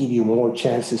gives you more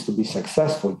chances to be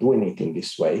successful doing it in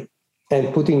this way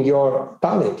and putting your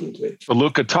talent into it. Well,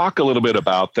 Luca, talk a little bit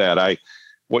about that.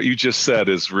 What you just said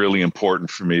is really important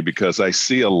for me because I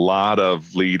see a lot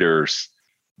of leaders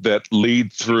that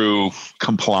lead through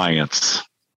compliance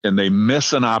and they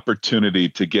miss an opportunity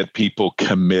to get people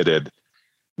committed.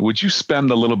 Would you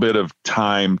spend a little bit of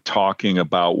time talking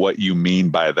about what you mean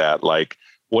by that? Like,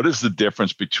 what is the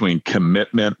difference between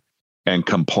commitment and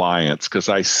compliance? Because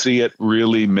I see it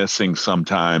really missing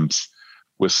sometimes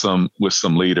with some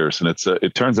leaders, and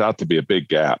it turns out to be a big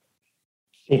gap.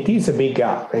 It is a big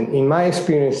gap, and in my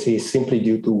experience, it's simply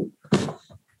due to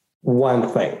one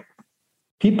thing.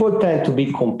 People tend to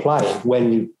be compliant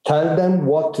when you tell them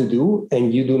what to do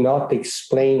and you do not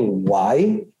explain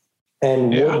why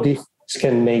and what this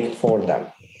can make for them.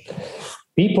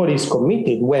 People is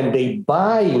committed when they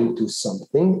buy into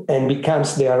something and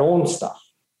becomes their own stuff.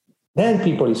 Then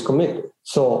people is committed.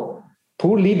 So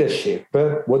poor leadership,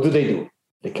 what do?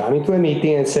 They come into a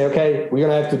meeting and say, okay, we're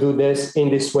going to have to do this in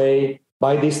this way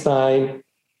by this time.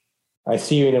 I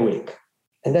see you in a week.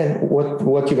 And then what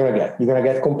you're going to get? You're going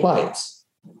to get compliance.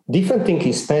 Different thing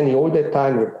is spending all the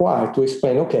time required to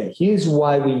explain, okay, here's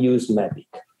why we use Mavic.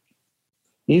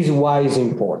 Here's why it's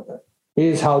important.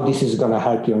 Here's how this is going to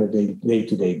help you on a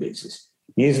day-to-day basis.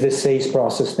 Here's the sales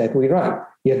process that we run.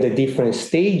 You have the different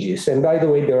stages. And by the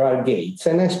way, there are gates.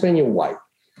 And I explain you why.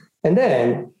 And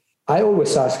then I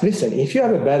always ask, listen, if you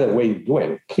have a better way of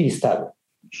doing it, please tell me.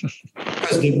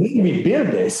 Because the way we build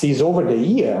this is over the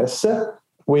years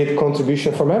with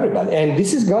contribution from everybody. And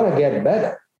this is going to get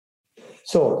better.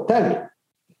 So tell me.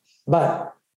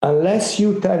 But unless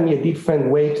you tell me a different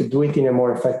way to do it in a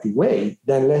more effective way,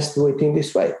 then let's do it in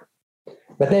this way.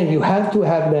 But then you have to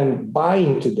have them buy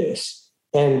into this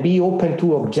and be open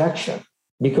to objection.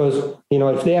 Because,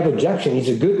 if they have objection, it's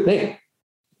a good thing.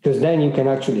 Because then you can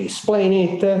actually explain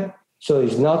it. So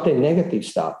it's not a negative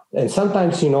stuff. And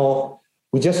sometimes,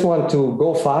 we just want to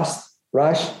go fast,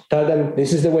 rush, tell them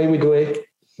this is the way we do it.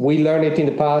 We learned it in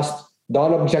the past.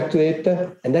 Don't object to it.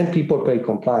 And then people pay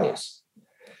compliance.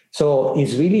 So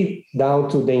it's really down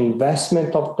to the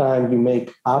investment of time you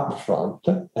make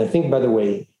upfront. I think, by the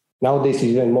way, nowadays it's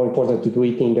even more important to do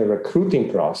it in the recruiting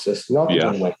process, not in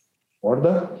the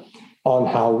order, on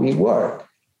how we work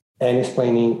and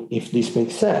explaining if this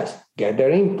makes sense, get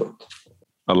their input.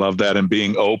 I love that. And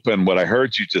being open, what I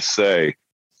heard you just say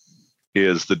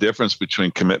is the difference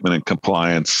between commitment and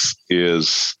compliance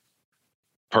is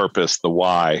purpose, the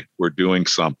why we're doing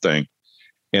something,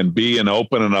 and be an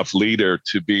open enough leader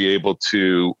to be able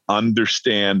to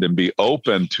understand and be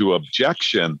open to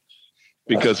objection,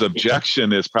 because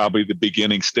objection is probably the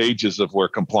beginning stages of where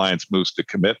compliance moves to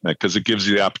commitment, because it gives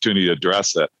you the opportunity to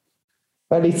address it.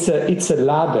 But it's a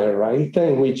ladder, right?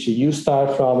 In which you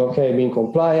start from, being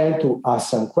compliant, to ask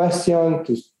some question,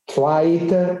 to try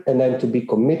it, and then to be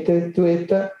committed to it.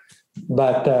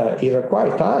 But it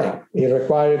requires time. It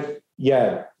requires,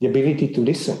 the ability to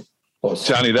listen.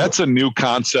 Also. Johnny, that's a new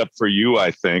concept for you,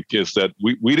 I think, is that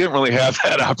we didn't really have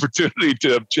that opportunity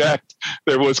to object.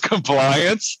 There was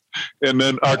compliance, and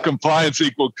then our compliance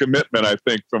equaled commitment, I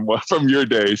think, from your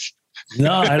days.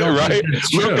 No, I don't right? think that's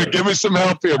true. Luca, give me some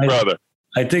help here, brother.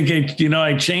 I think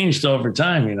I changed over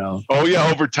time, Oh yeah,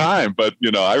 over time. But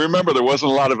I remember there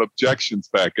wasn't a lot of objections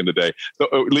back in the day. So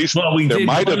at least there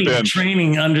might have been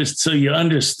training so you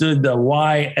understood the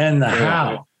why and the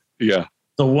how. Yeah.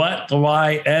 The what, the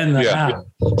why, and the how.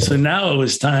 So now it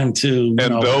was time to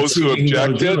those who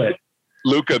objected,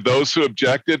 Luca, those who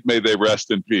objected, may they rest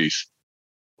in peace.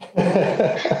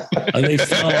 Are they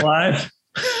still alive?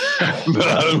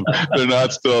 No, they're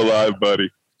not still alive, buddy.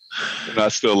 They're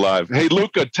not still alive. Hey,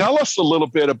 Luca, tell us a little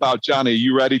bit about Johnny. Are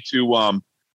you ready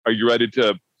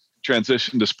to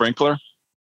transition to Sprinkler?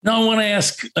 No, I want to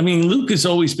ask, I mean, Luca's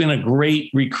always been a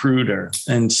great recruiter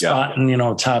and spotting,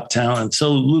 top talent.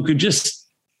 So Luca, just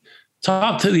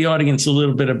talk to the audience a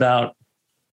little bit about,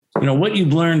 what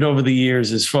you've learned over the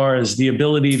years as far as the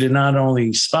ability to not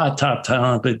only spot top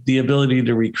talent, but the ability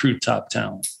to recruit top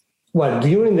talent. Well,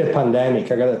 during the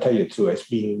pandemic, I got to tell you too, it's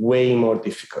been way more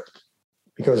difficult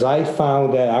because I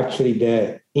found that actually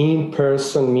the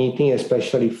in-person meeting,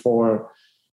 especially for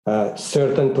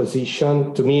certain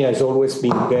position, to me has always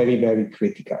been very, very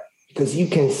critical because you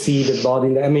can see the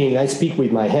body. I mean, I speak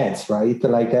with my hands, right?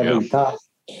 Like every time.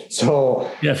 So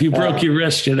yeah, if you broke your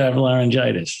wrist, you'd have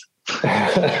laryngitis.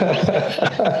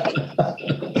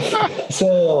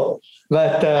 So,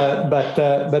 but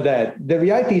the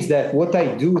reality is that what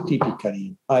I do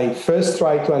typically, I first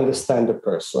try to understand the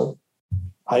person.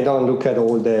 I don't look at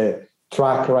all the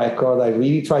track record. I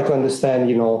really try to understand,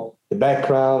 the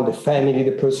background, the family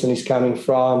the person is coming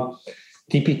from,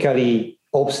 typically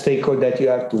obstacle that you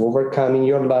have to overcome in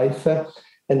your life.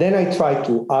 And then I try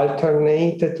to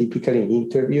alternate, typically in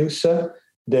interviews,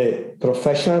 the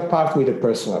professional part with the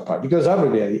personal part, because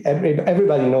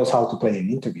everybody knows how to play an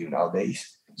interview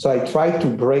nowadays. So I try to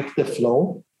break the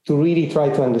flow to really try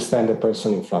to understand the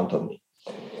person in front of me.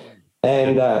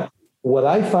 And what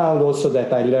I found also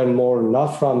that I learn more,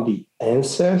 not from the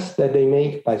answers that they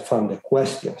make, but from the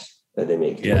questions that they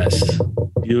make. Yes.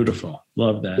 Beautiful.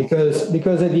 Love that.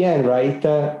 Because at the end, right?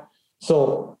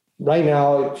 So right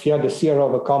now, if you're the CRO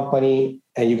of a company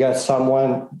and you got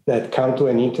someone that come to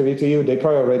an interview to you, they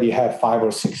probably already have 5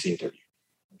 or 6 interviews.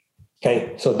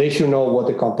 Okay. So they should know what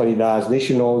the company does. They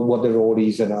should know what the role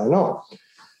is and I know.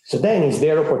 So then it's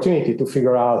their opportunity to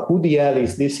figure out who the hell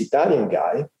is this Italian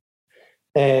guy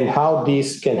and how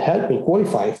this can help me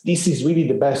qualify. If this is really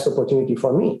the best opportunity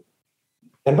for me.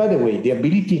 And by the way, the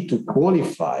ability to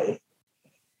qualify,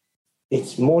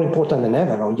 it's more important than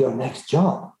ever on your next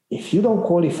job. If you don't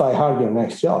qualify hard your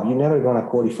next job, you're never going to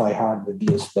qualify hard the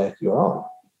deals that you're on.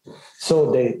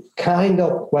 So the kind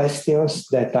of questions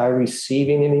that I receive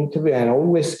in an interview and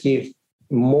always give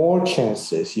more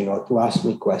chances, to ask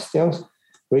me questions,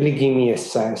 really give me a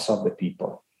sense of the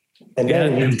people. And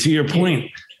then to your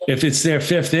point, if it's their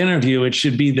 5th interview, it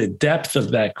should be the depth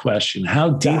of that question.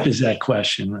 How deep is that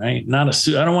question, right? I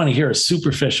don't want to hear a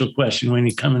superficial question when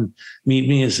you come and meet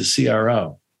me as a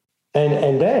CRO.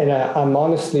 And then I'm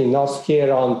honestly not scared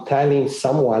on telling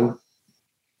someone,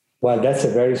 well, that's a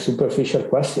very superficial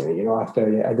question,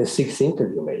 after at the 6th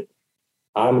interview, maybe.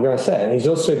 I'm going to say, it's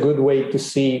also a good way to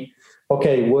see,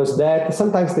 okay, was that,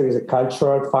 sometimes there is a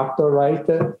cultural factor, right?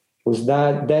 Was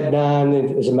that done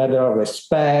as a matter of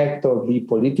respect or be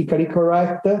politically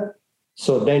correct?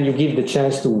 So then you give the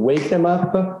chance to wake them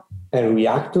up and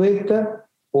react to it,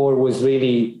 or was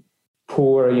really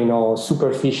poor,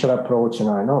 superficial approach, and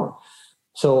I know.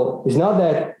 So it's not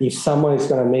that if someone is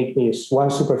going to make me one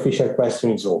superficial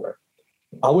question, it's over.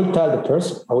 I will tell the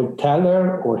person, I will tell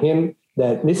her or him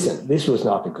that, listen, this was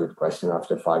not a good question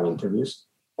after 5 interviews,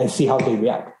 and see how they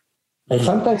react. And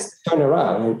sometimes they turn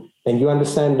around and you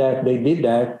understand that they did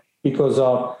that because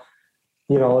of,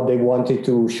 they wanted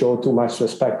to show too much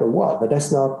respect or what. But that's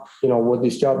not, what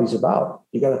this job is about.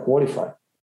 You got to qualify.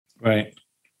 Right.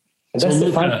 And that's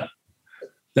the fun.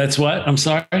 That's what? I'm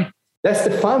sorry? That's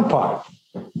the fun part.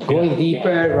 Going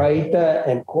deeper, right,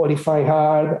 and qualifying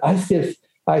hard. I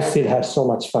still have so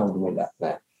much fun doing that,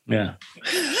 man. Yeah.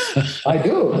 I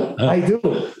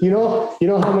do. You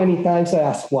know how many times I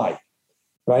ask why?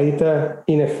 Right?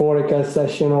 In a forecast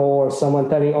session or someone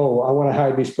telling, oh, I want to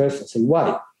hire this person. I say,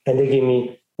 why? And they give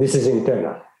me, this is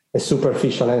internal, a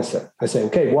superficial answer. I say,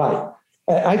 okay, why?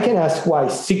 I can ask why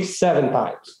 6, 7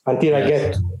 times until I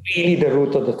get really the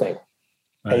root of the thing.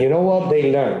 Right. And you know what?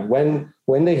 They learn.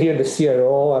 When they hear the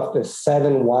CRO after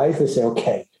 7 whys, they say,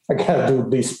 okay, I got to do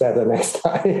this better next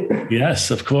time. Yes,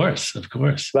 of course.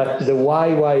 But the why,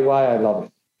 I love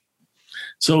it.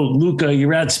 So, Luca,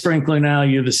 you're at Sprinkler now.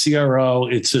 You're the CRO.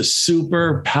 It's a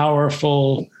super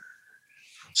powerful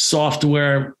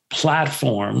software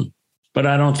platform, but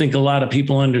I don't think a lot of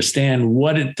people understand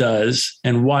what it does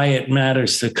and why it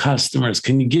matters to customers.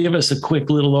 Can you give us a quick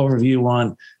little overview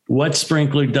on what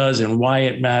Sprinkler does and why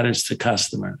it matters to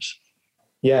customers?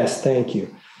 Yes, thank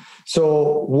you.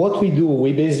 So what we do,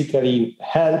 we basically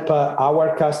help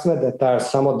our customers that are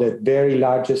some of the very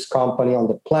largest company on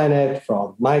the planet,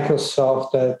 from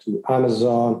Microsoft to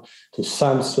Amazon to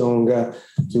Samsung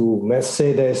to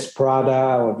Mercedes,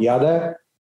 Prada, or the other,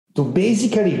 to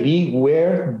basically be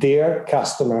where their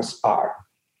customers are.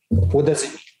 What does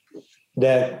it mean?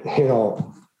 That,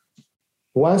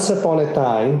 once upon a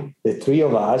time, the 3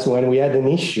 of us, when we had an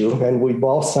issue and we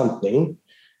bought something,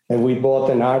 and we bought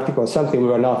an article, something we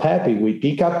were not happy, we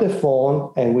pick up the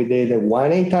phone and we did a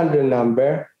 1-800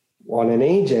 number on an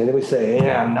agent. And we say,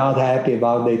 yeah, I'm not happy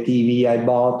about the TV I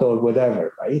bought or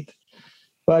whatever, right?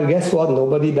 But guess what?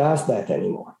 Nobody does that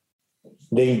anymore.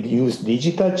 They use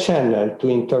digital channel to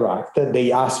interact.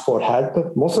 They ask for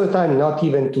help. Most of the time, not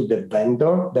even to the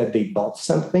vendor that they bought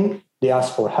something. They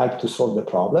ask for help to solve the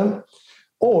problem.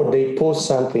 Or they post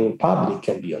something in public,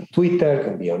 can be on Twitter,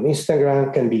 can be on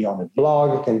Instagram, can be on a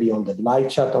blog, can be on the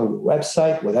live chat on your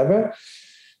website, whatever,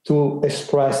 to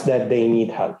express that they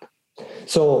need help.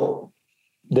 So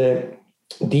the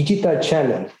digital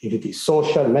channel, if it is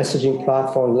social, messaging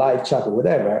platform, live chat, or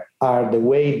whatever, are the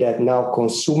way that now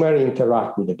consumers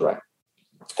interact with the brand.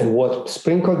 And what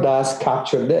Sprinkle does,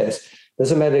 capture this.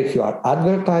 Doesn't matter if you are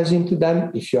advertising to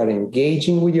them, if you are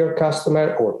engaging with your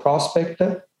customer or prospect,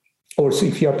 or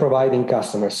if you are providing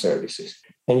customer services.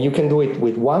 And you can do it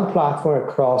with one platform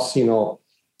across,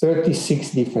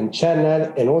 36 different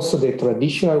channels, and also the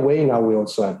traditional way. Now we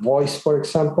also have voice, for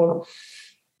example.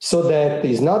 So that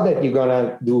it's not that you're going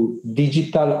to do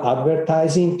digital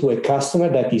advertising to a customer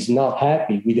that is not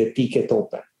happy with a ticket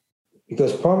open,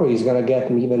 because probably he's going to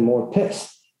get even more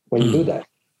pissed when you do that.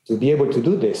 To be able to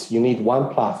do this, you need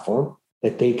one platform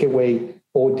that take away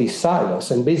all these silos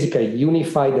and basically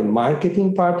unify the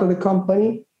marketing part of the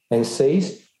company and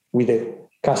sales with the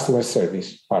customer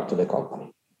service part of the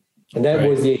company. And that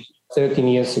was 13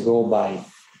 years ago by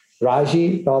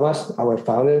Raji Thomas, our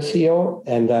founder and CEO.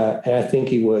 And I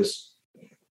think it was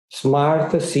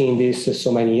smart seeing this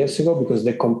so many years ago, because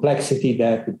the complexity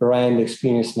that the brand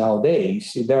experience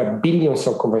nowadays, there are billions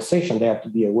of conversations they have to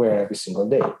be aware every single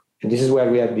day. And this is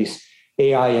where we have this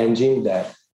AI engine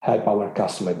that help our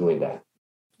customer doing that.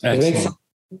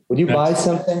 Would you buy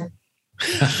something?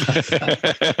 No,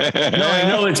 I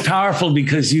know it's powerful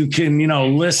because you can,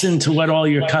 listen to what all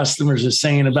your customers are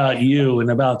saying about you and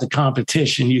about the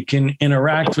competition. You can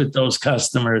interact with those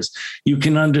customers. You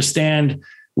can understand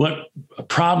what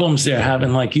problems they're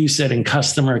having, like you said, in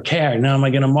customer care. Now, am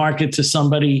I going to market to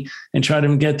somebody and try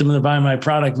to get them to buy my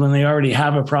product when they already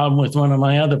have a problem with one of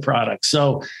my other products?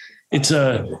 So it's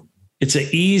an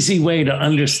easy way to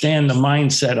understand the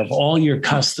mindset of all your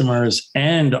customers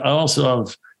and also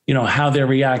of, how they're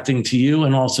reacting to you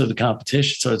and also the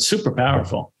competition. So it's super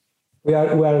powerful. We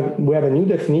have a new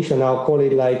definition now, call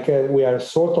it like we are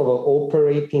sort of an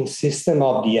operating system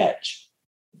of the edge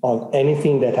of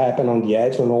anything that happened on the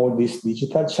edge on all this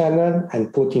digital channel,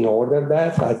 and put in order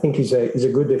that. I think is a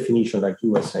good definition, like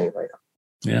you were saying right now.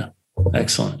 Yeah.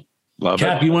 Excellent. Love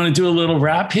Cap, it. you want to do a little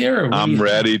wrap here? I'm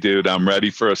ready, dude. I'm ready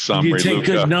for a summary. Did you take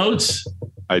Luca. good notes?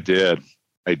 I did.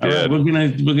 All right, we're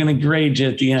gonna grade you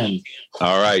at the end.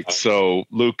 All right. So,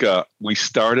 Luca, we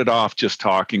started off just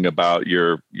talking about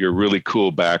your really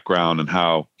cool background and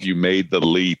how you made the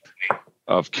leap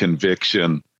of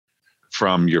conviction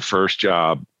from your first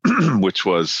job, which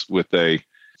was with a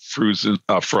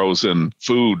frozen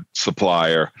food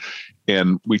supplier.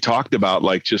 And we talked about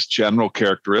like just general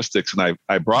characteristics. And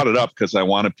I brought it up because I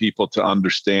wanted people to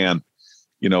understand,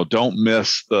 don't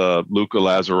miss the Luca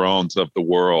Lazzarons of the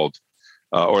world.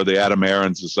 Or the Adam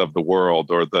Aaronses of the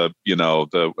world, or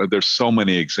there's so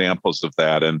many examples of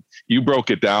that. And you broke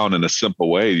it down in a simple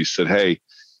way. You said, hey,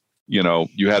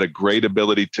 you had a great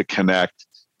ability to connect,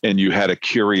 and you had a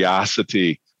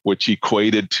curiosity, which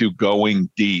equated to going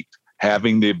deep,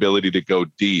 having the ability to go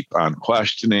deep on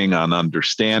questioning, on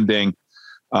understanding.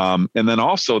 And then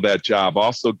also that job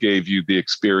also gave you the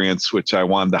experience, which I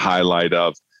wanted to highlight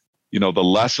of, the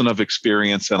lesson of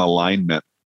experience and alignment.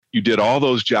 You did all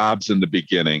those jobs in the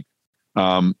beginning.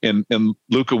 And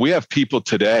Luca, we have people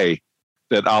today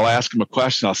that I'll ask them a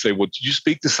question. I'll say, well, did you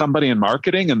speak to somebody in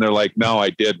marketing? And they're like, no, I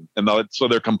didn't. And so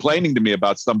they're complaining to me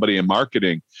about somebody in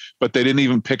marketing, but they didn't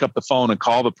even pick up the phone and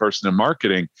call the person in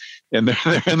marketing. And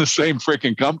they're in the same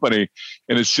freaking company.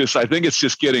 And I think it's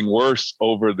just getting worse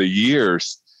over the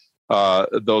years,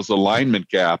 those alignment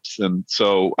gaps. And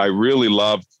so I really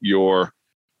loved your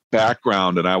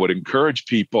background, and I would encourage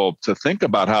people to think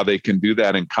about how they can do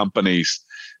that in companies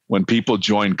when people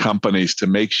join companies, to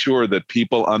make sure that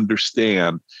people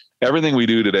understand everything we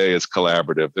do today is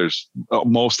collaborative. There's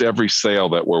almost every sale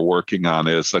that we're working on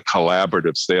is a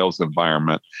collaborative sales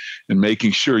environment, and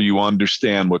making sure you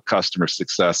understand what customer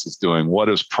success is doing, what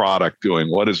is product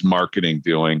doing, what is marketing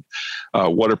doing,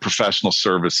 what are professional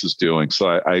services doing.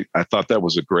 So I thought that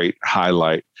was a great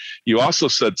highlight. You also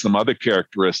said some other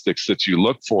characteristics that you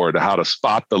look for to how to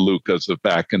spot the Lucas of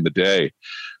back in the day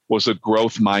was a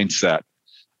growth mindset.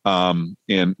 And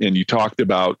you talked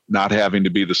about not having to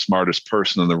be the smartest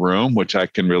person in the room, which I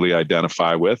can really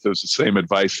identify with. It was the same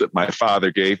advice that my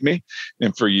father gave me.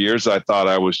 And for years, I thought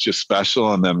I was just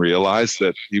special, and then realized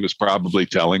that he was probably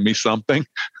telling me something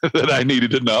that I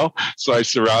needed to know. So I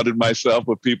surrounded myself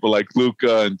with people like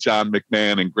Luca and John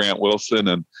McMahon and Grant Wilson.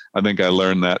 And I think I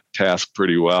learned that task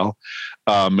pretty well.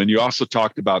 And you also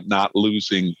talked about not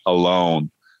losing alone.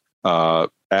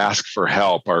 Ask for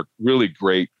help are really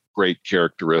great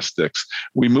characteristics.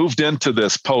 We moved into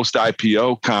this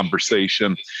post-IPO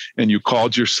conversation, and you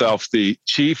called yourself the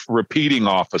Chief Repeating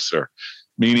Officer,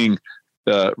 meaning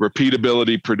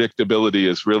repeatability, predictability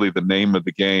is really the name of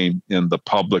the game in the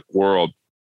public world.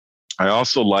 I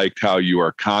also like how you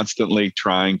are constantly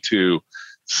trying to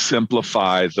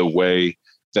simplify the way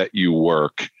that you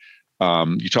work.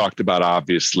 You talked about,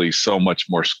 obviously, so much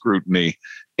more scrutiny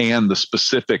and the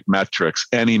specific metrics,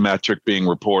 any metric being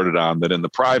reported on, that in the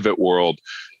private world,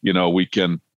 we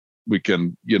can,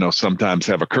 sometimes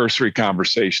have a cursory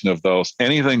conversation of those.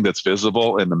 Anything that's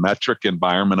visible in the metric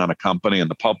environment on a company in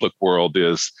the public world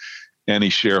is any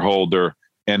shareholder,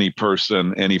 any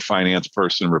person, any finance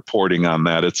person reporting on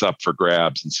that. It's up for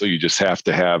grabs. And so you just have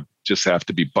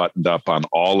to be buttoned up on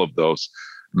all of those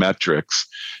metrics.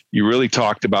 You really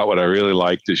talked about what I really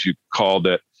liked is you called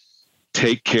it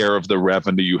take care of the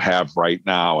revenue you have right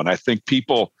now. And I think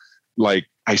people,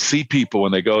 I see people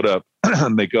when they go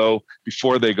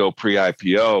before they go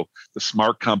pre-IPO, the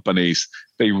smart companies,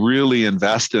 they really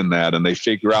invest in that, and they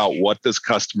figure out, what does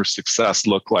customer success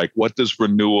look like? What does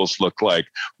renewals look like?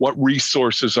 What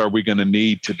resources are we going to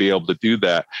need to be able to do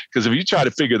that? Because if you try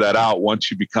to figure that out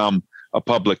once you become a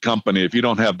public company, if you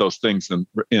don't have those things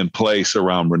in place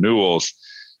around renewals,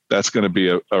 that's going to be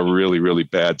a really, really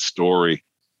bad story.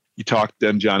 You talked,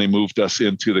 then Johnny moved us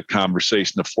into the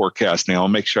conversation of forecasting. I'll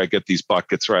make sure I get these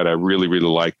buckets right. I really, really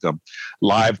like them.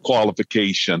 Live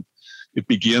qualification. It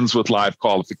begins with live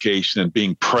qualification and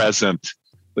being present.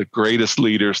 The greatest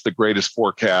leaders, the greatest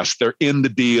forecasts, they're in the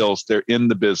deals, they're in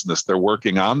the business, they're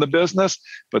working on the business,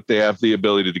 but they have the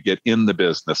ability to get in the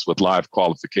business with live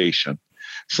qualification.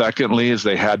 Secondly, is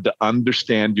they had to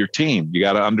understand your team. You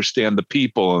got to understand the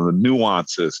people and the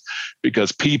nuances,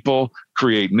 because people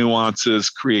create nuances,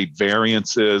 create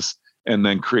variances, and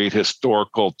then create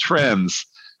historical trends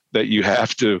that you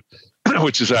have to,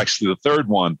 which is actually the third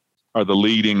one, are the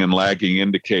leading and lagging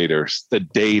indicators, the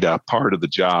data part of the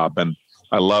job. And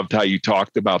I loved how you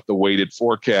talked about the weighted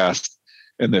forecast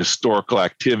and the historical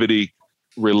activity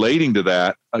relating to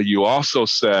that. You also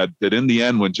said that in the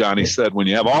end, when Johnny said, when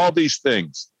you have all these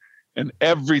things and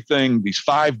everything, these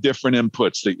 5 different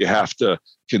inputs that you have to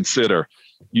consider,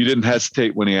 you didn't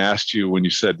hesitate when he asked you, when you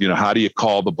said, how do you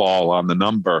call the ball on the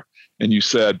number? And you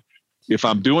said, if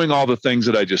I'm doing all the things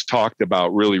that I just talked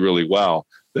about really, really well,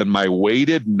 then my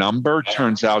weighted number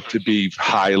turns out to be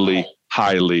highly,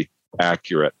 highly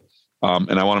accurate.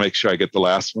 And I want to make sure I get the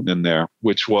last one in there,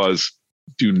 which was,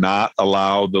 do not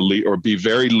allow or be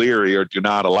very leery, or do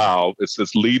not allow. It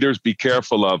says leaders, be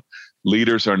careful of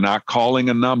leaders are not calling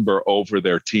a number over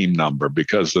their team number,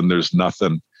 because then there's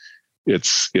nothing.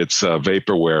 It's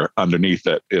vaporware underneath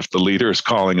it. If the leader is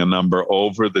calling a number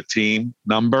over the team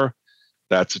number,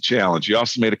 that's a challenge. You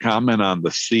also made a comment on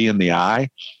the C and the I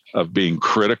of being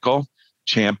critical,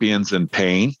 champions in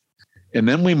pain. And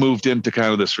then we moved into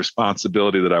kind of this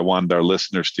responsibility that I wanted our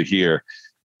listeners to hear.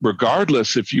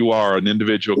 Regardless if you are an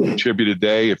individual contributor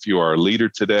today, if you are a leader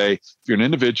today, if you're an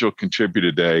individual contributor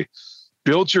today,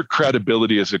 build your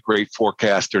credibility as a great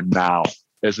forecaster now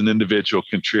as an individual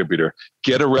contributor.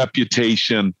 Get a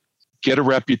reputation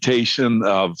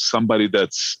of somebody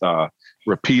that's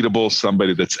repeatable,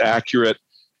 somebody that's accurate.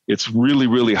 It's really,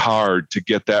 really hard to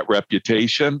get that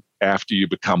reputation after you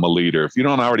become a leader. If you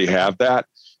don't already have that,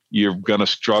 you're going to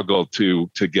struggle to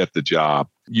get the job.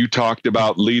 You talked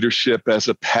about leadership as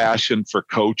a passion for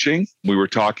coaching. We were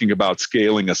talking about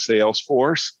scaling a sales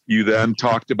force. You then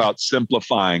talked about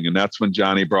simplifying, and that's when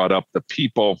Johnny brought up the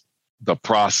people, the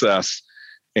process,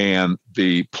 and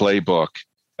the playbook.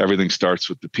 Everything starts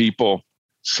with the people,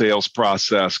 sales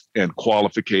process, and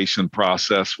qualification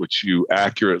process, which you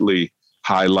accurately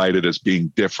highlighted as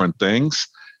being different things.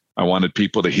 I wanted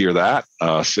people to hear that.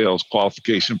 Sales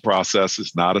qualification process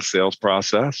is not a sales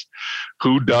process.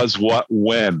 Who does what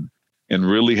when? And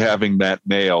really having that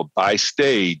nailed by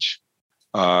stage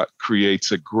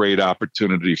creates a great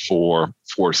opportunity for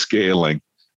scaling.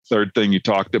 Third thing you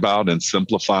talked about, and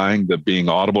simplifying, the being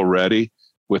audible ready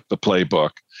with the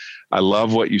playbook. I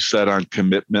love what you said on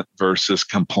commitment versus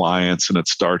compliance, and it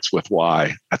starts with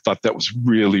why. I thought that was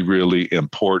really, really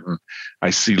important. I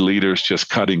see leaders just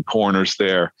cutting corners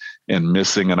there and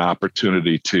missing an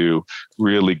opportunity to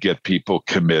really get people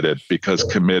committed, because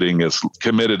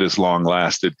committed is long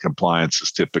lasted. Compliance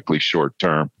is typically short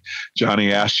term.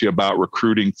 Johnny asked you about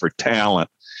recruiting for talent,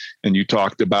 and you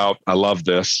talked about, I love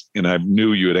this, and I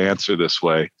knew you would answer this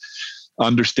way,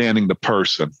 understanding the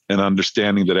person and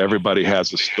understanding that everybody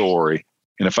has a story.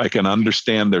 And if I can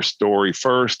understand their story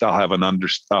first, I'll have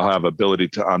ability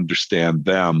to understand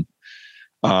them.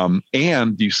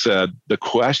 And you said the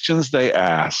questions they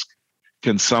ask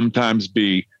can sometimes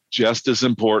be just as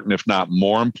important, if not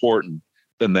more important,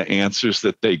 than the answers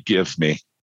that they give me.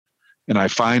 And I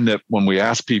find that when we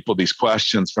ask people these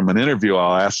questions from an interview,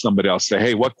 I'll say,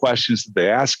 hey, what questions did they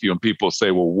ask you? And people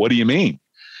say, well, what do you mean?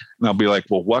 And I'll be like,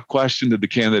 well, what question did the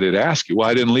candidate ask you? Well,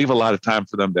 I didn't leave a lot of time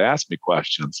for them to ask me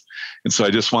questions. And so I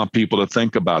just want people to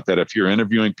think about that. If you're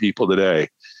interviewing people today,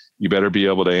 you better be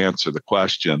able to answer the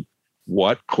question,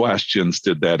 what questions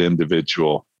did that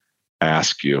individual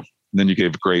ask you? And then you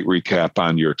gave a great recap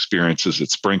on your experiences at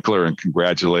Sprinkler, and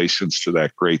congratulations to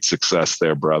that great success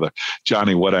there, brother.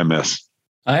 Johnny, what'd I miss?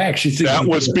 I actually think that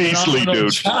was beastly,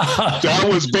 dude. That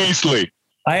was beastly.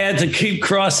 I had to keep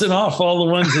crossing off all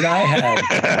the ones that I had.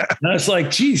 And I was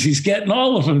like, geez, he's getting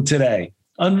all of them today.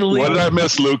 Unbelievable. What did I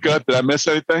miss, Luca? Did I miss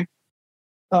anything?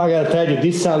 Oh, I got to tell you,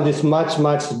 this sound is much,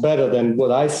 much better than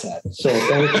what I said. So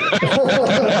thank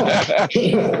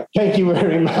you. Thank you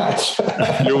very much.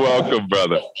 You're welcome,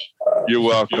 brother. You're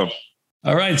welcome.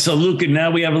 All right. So, Luca, now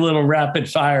we have a little rapid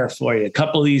fire for you. A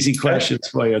couple easy questions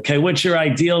for you. Okay. What's your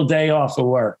ideal day off of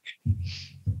work?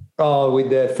 Oh, with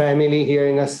the family here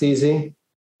in Assisi.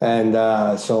 And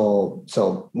so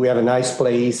we have a nice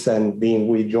place, and being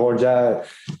with Georgia,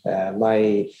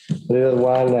 my little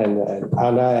one, and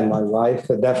Anna and my wife,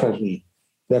 definitely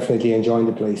enjoying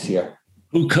the place here.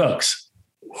 Who cooks?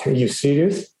 Are you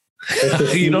serious?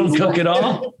 You don't cook at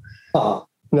all? Oh,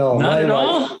 no. Not at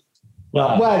all?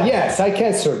 Wow. Well, yes, I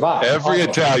can survive. Every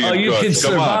Italian cooks. You can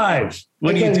survive.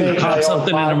 What do you do? Pop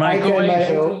something in the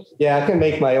microwave? I can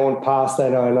make my own pasta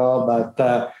and all,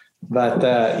 but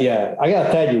yeah, I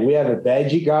gotta tell you, we have a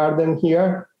veggie garden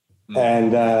here,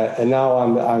 and now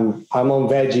I'm on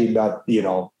veggie, but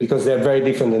because they're very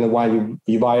different than the one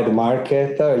you buy at the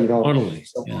market, Totally.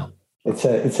 So yeah. It's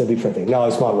a different thing. No,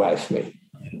 it's my wife, me,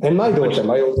 and my daughter,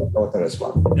 my older daughter as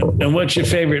well. And what's your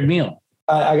favorite meal?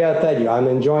 I gotta tell you, I'm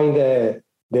enjoying the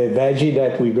veggie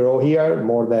that we grow here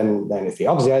more than anything.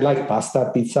 Obviously, I like pasta,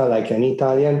 pizza, like an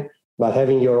Italian, but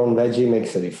having your own veggie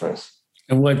makes a difference.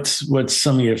 And what's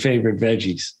some of your favorite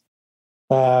veggies?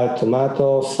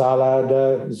 Tomato, salad,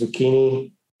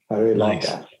 zucchini. I really like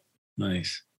that.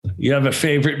 Nice. You have a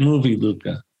favorite movie,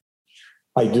 Luca?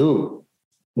 I do.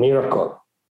 Miracle.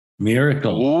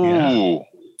 Ooh. Yeah.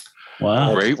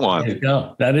 Wow. Great one. There you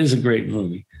go. That is a great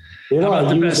movie. I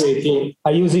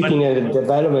use it in a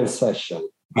development session.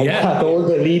 I got all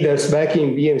the leaders back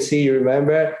in BMC. You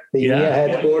remember the EMEA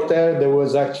headquarters? There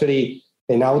was actually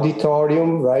an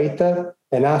auditorium, right?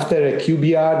 And after a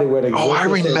QBR, they were. Oh, I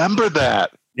remember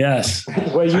that. Yes.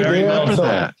 Were you there? Remember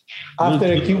that. After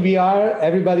a QBR,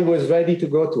 everybody was ready to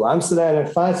go to Amsterdam and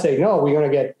France, saying, no, we're going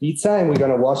to get pizza and we're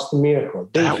going to watch the Miracle.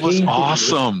 That was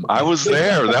awesome. I was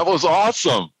there. That was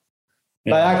awesome.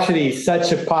 But actually,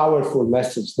 such a powerful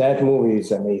message. That movie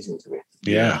is amazing to me.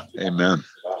 Yeah. Amen.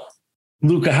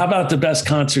 Luca, how about the best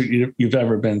concert you've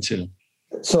ever been to?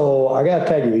 So I got to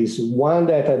tell you, it's one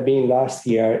that I've been last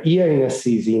year here in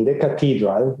Assisi, in the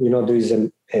cathedral. There is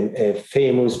a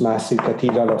famous, massive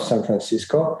cathedral of San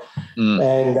Francisco.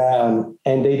 And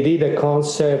they did a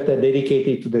concert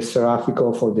dedicated to the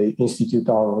Seraphico for the Institute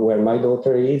of where my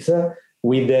daughter is,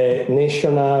 with the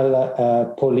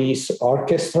National Police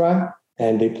Orchestra.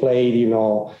 And they played,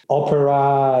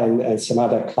 opera and some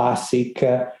other classic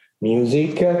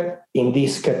music in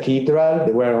this cathedral.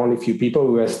 There were only a few people.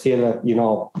 We were still,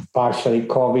 partially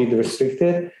COVID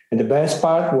restricted. And the best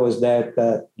part was that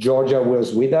Georgia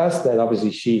was with us. That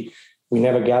obviously we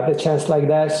never got the chance like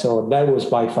that. So that was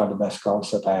by far the best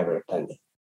concert I ever attended.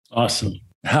 Awesome.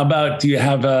 How about, do you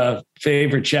have a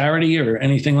favorite charity or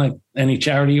anything like any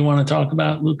charity you want to talk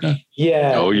about, Luca?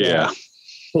 Yeah. Oh, yeah.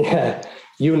 Yeah.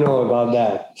 You know about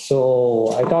that.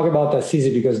 So I talk about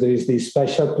Assisi because there is this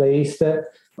special place,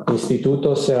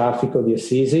 Istituto Serafico di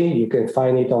Assisi. You can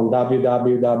find it on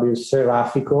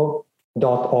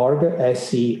www.serafico.org,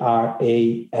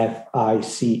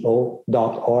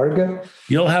 SERAFICO.org.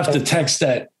 You'll have to text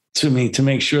that to me to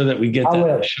make sure that we get that in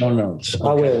the show notes. Okay.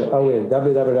 I will.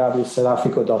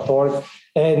 www.serafico.org.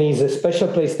 And it's a special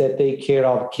place that takes care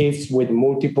of kids with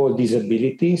multiple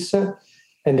disabilities.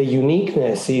 And the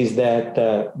uniqueness is that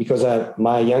because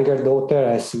my younger daughter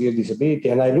has severe disability,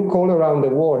 and I look all around the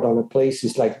world on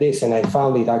places like this, and I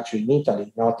found it actually in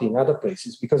Italy, not in other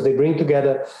places, because they bring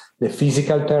together the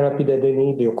physical therapy that they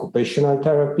need, the occupational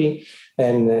therapy,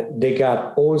 and they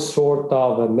got all sorts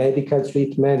of medical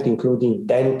treatment, including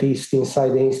dentists inside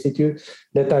the institute,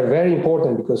 that are very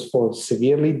important because for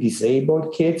severely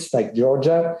disabled kids like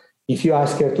Georgia, if you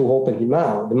ask her to open the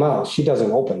mouth, she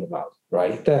doesn't open the mouth.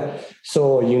 Right.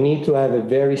 So you need to have a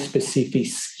very specific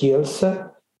skills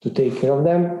to take care of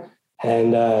them.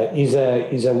 And is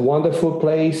a wonderful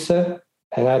place. And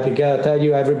I gotta tell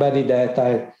you, everybody, that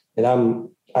I'm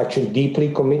actually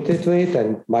deeply committed to it,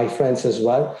 and my friends as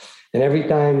well. And every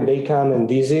time they come and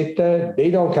visit,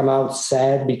 they don't come out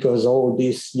sad because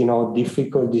this,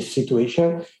 difficult, this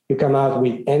situation. You come out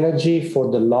with energy for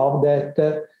the love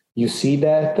that you see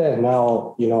that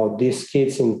now, these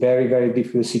kids in very, very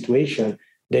difficult situation,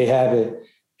 they have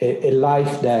a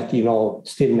life that,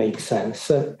 still makes sense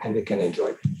and they can enjoy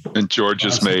it. And George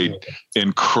has made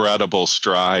incredible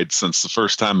strides since the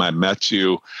first time I met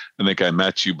you. I think I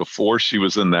met you before she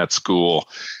was in that school,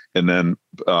 and then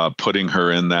putting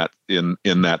her in that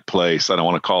place. I don't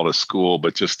want to call it a school,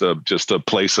 but just a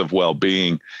place of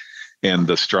well-being. And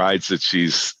the strides that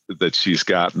she's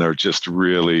gotten are just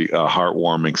really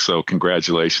heartwarming. So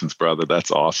congratulations, brother.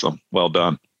 That's awesome. Well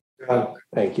done.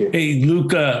 Thank you. Hey,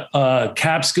 Luca,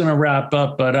 Cap's going to wrap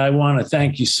up, but I want to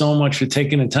thank you so much for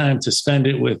taking the time to spend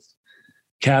it with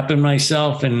Cap and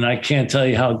myself. And I can't tell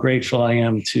you how grateful I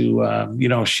am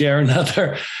to, share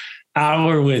another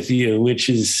hour with you, which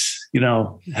is,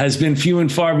 has been few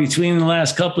and far between the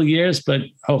last couple of years, but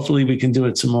hopefully we can do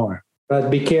it some more. But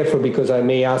be careful, because I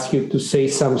may ask you to say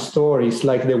some stories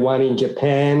like the one in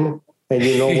Japan, and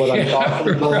you know what I'm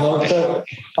talking about.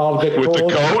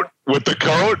 With the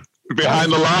coat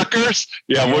behind the lockers.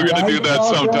 Yeah, we're going to do that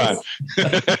sometime.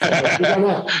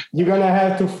 You're gonna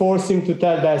have to force him to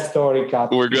tell that story,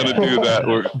 Cap. We're going to do that.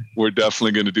 We're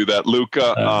definitely going to do that.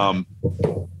 Luca,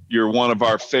 you're one of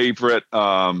our favorite.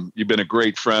 You've been a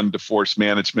great friend to Force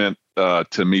Management,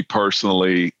 to me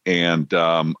personally, and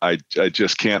I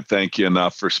just can't thank you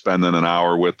enough for spending an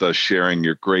hour with us, sharing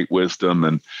your great wisdom.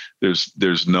 And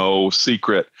there's no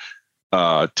secret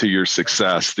to your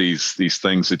success. These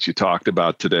things that you talked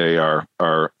about today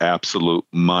are absolute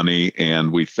money,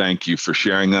 and we thank you for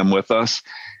sharing them with us,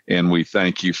 and we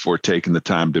thank you for taking the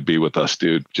time to be with us,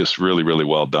 dude. Just really, really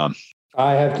well done.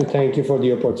 I have to thank you for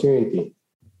the opportunity.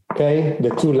 Okay,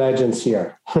 the two legends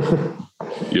here.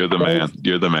 You're the man.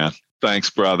 You're the man. Thanks,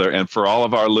 brother. And for all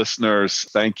of our listeners,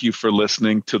 thank you for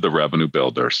listening to The Revenue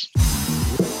Builders.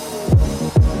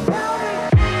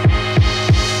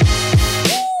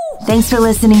 Thanks for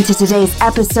listening to today's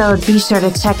episode. Be sure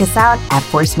to check us out at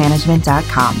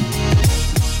forcemanagement.com.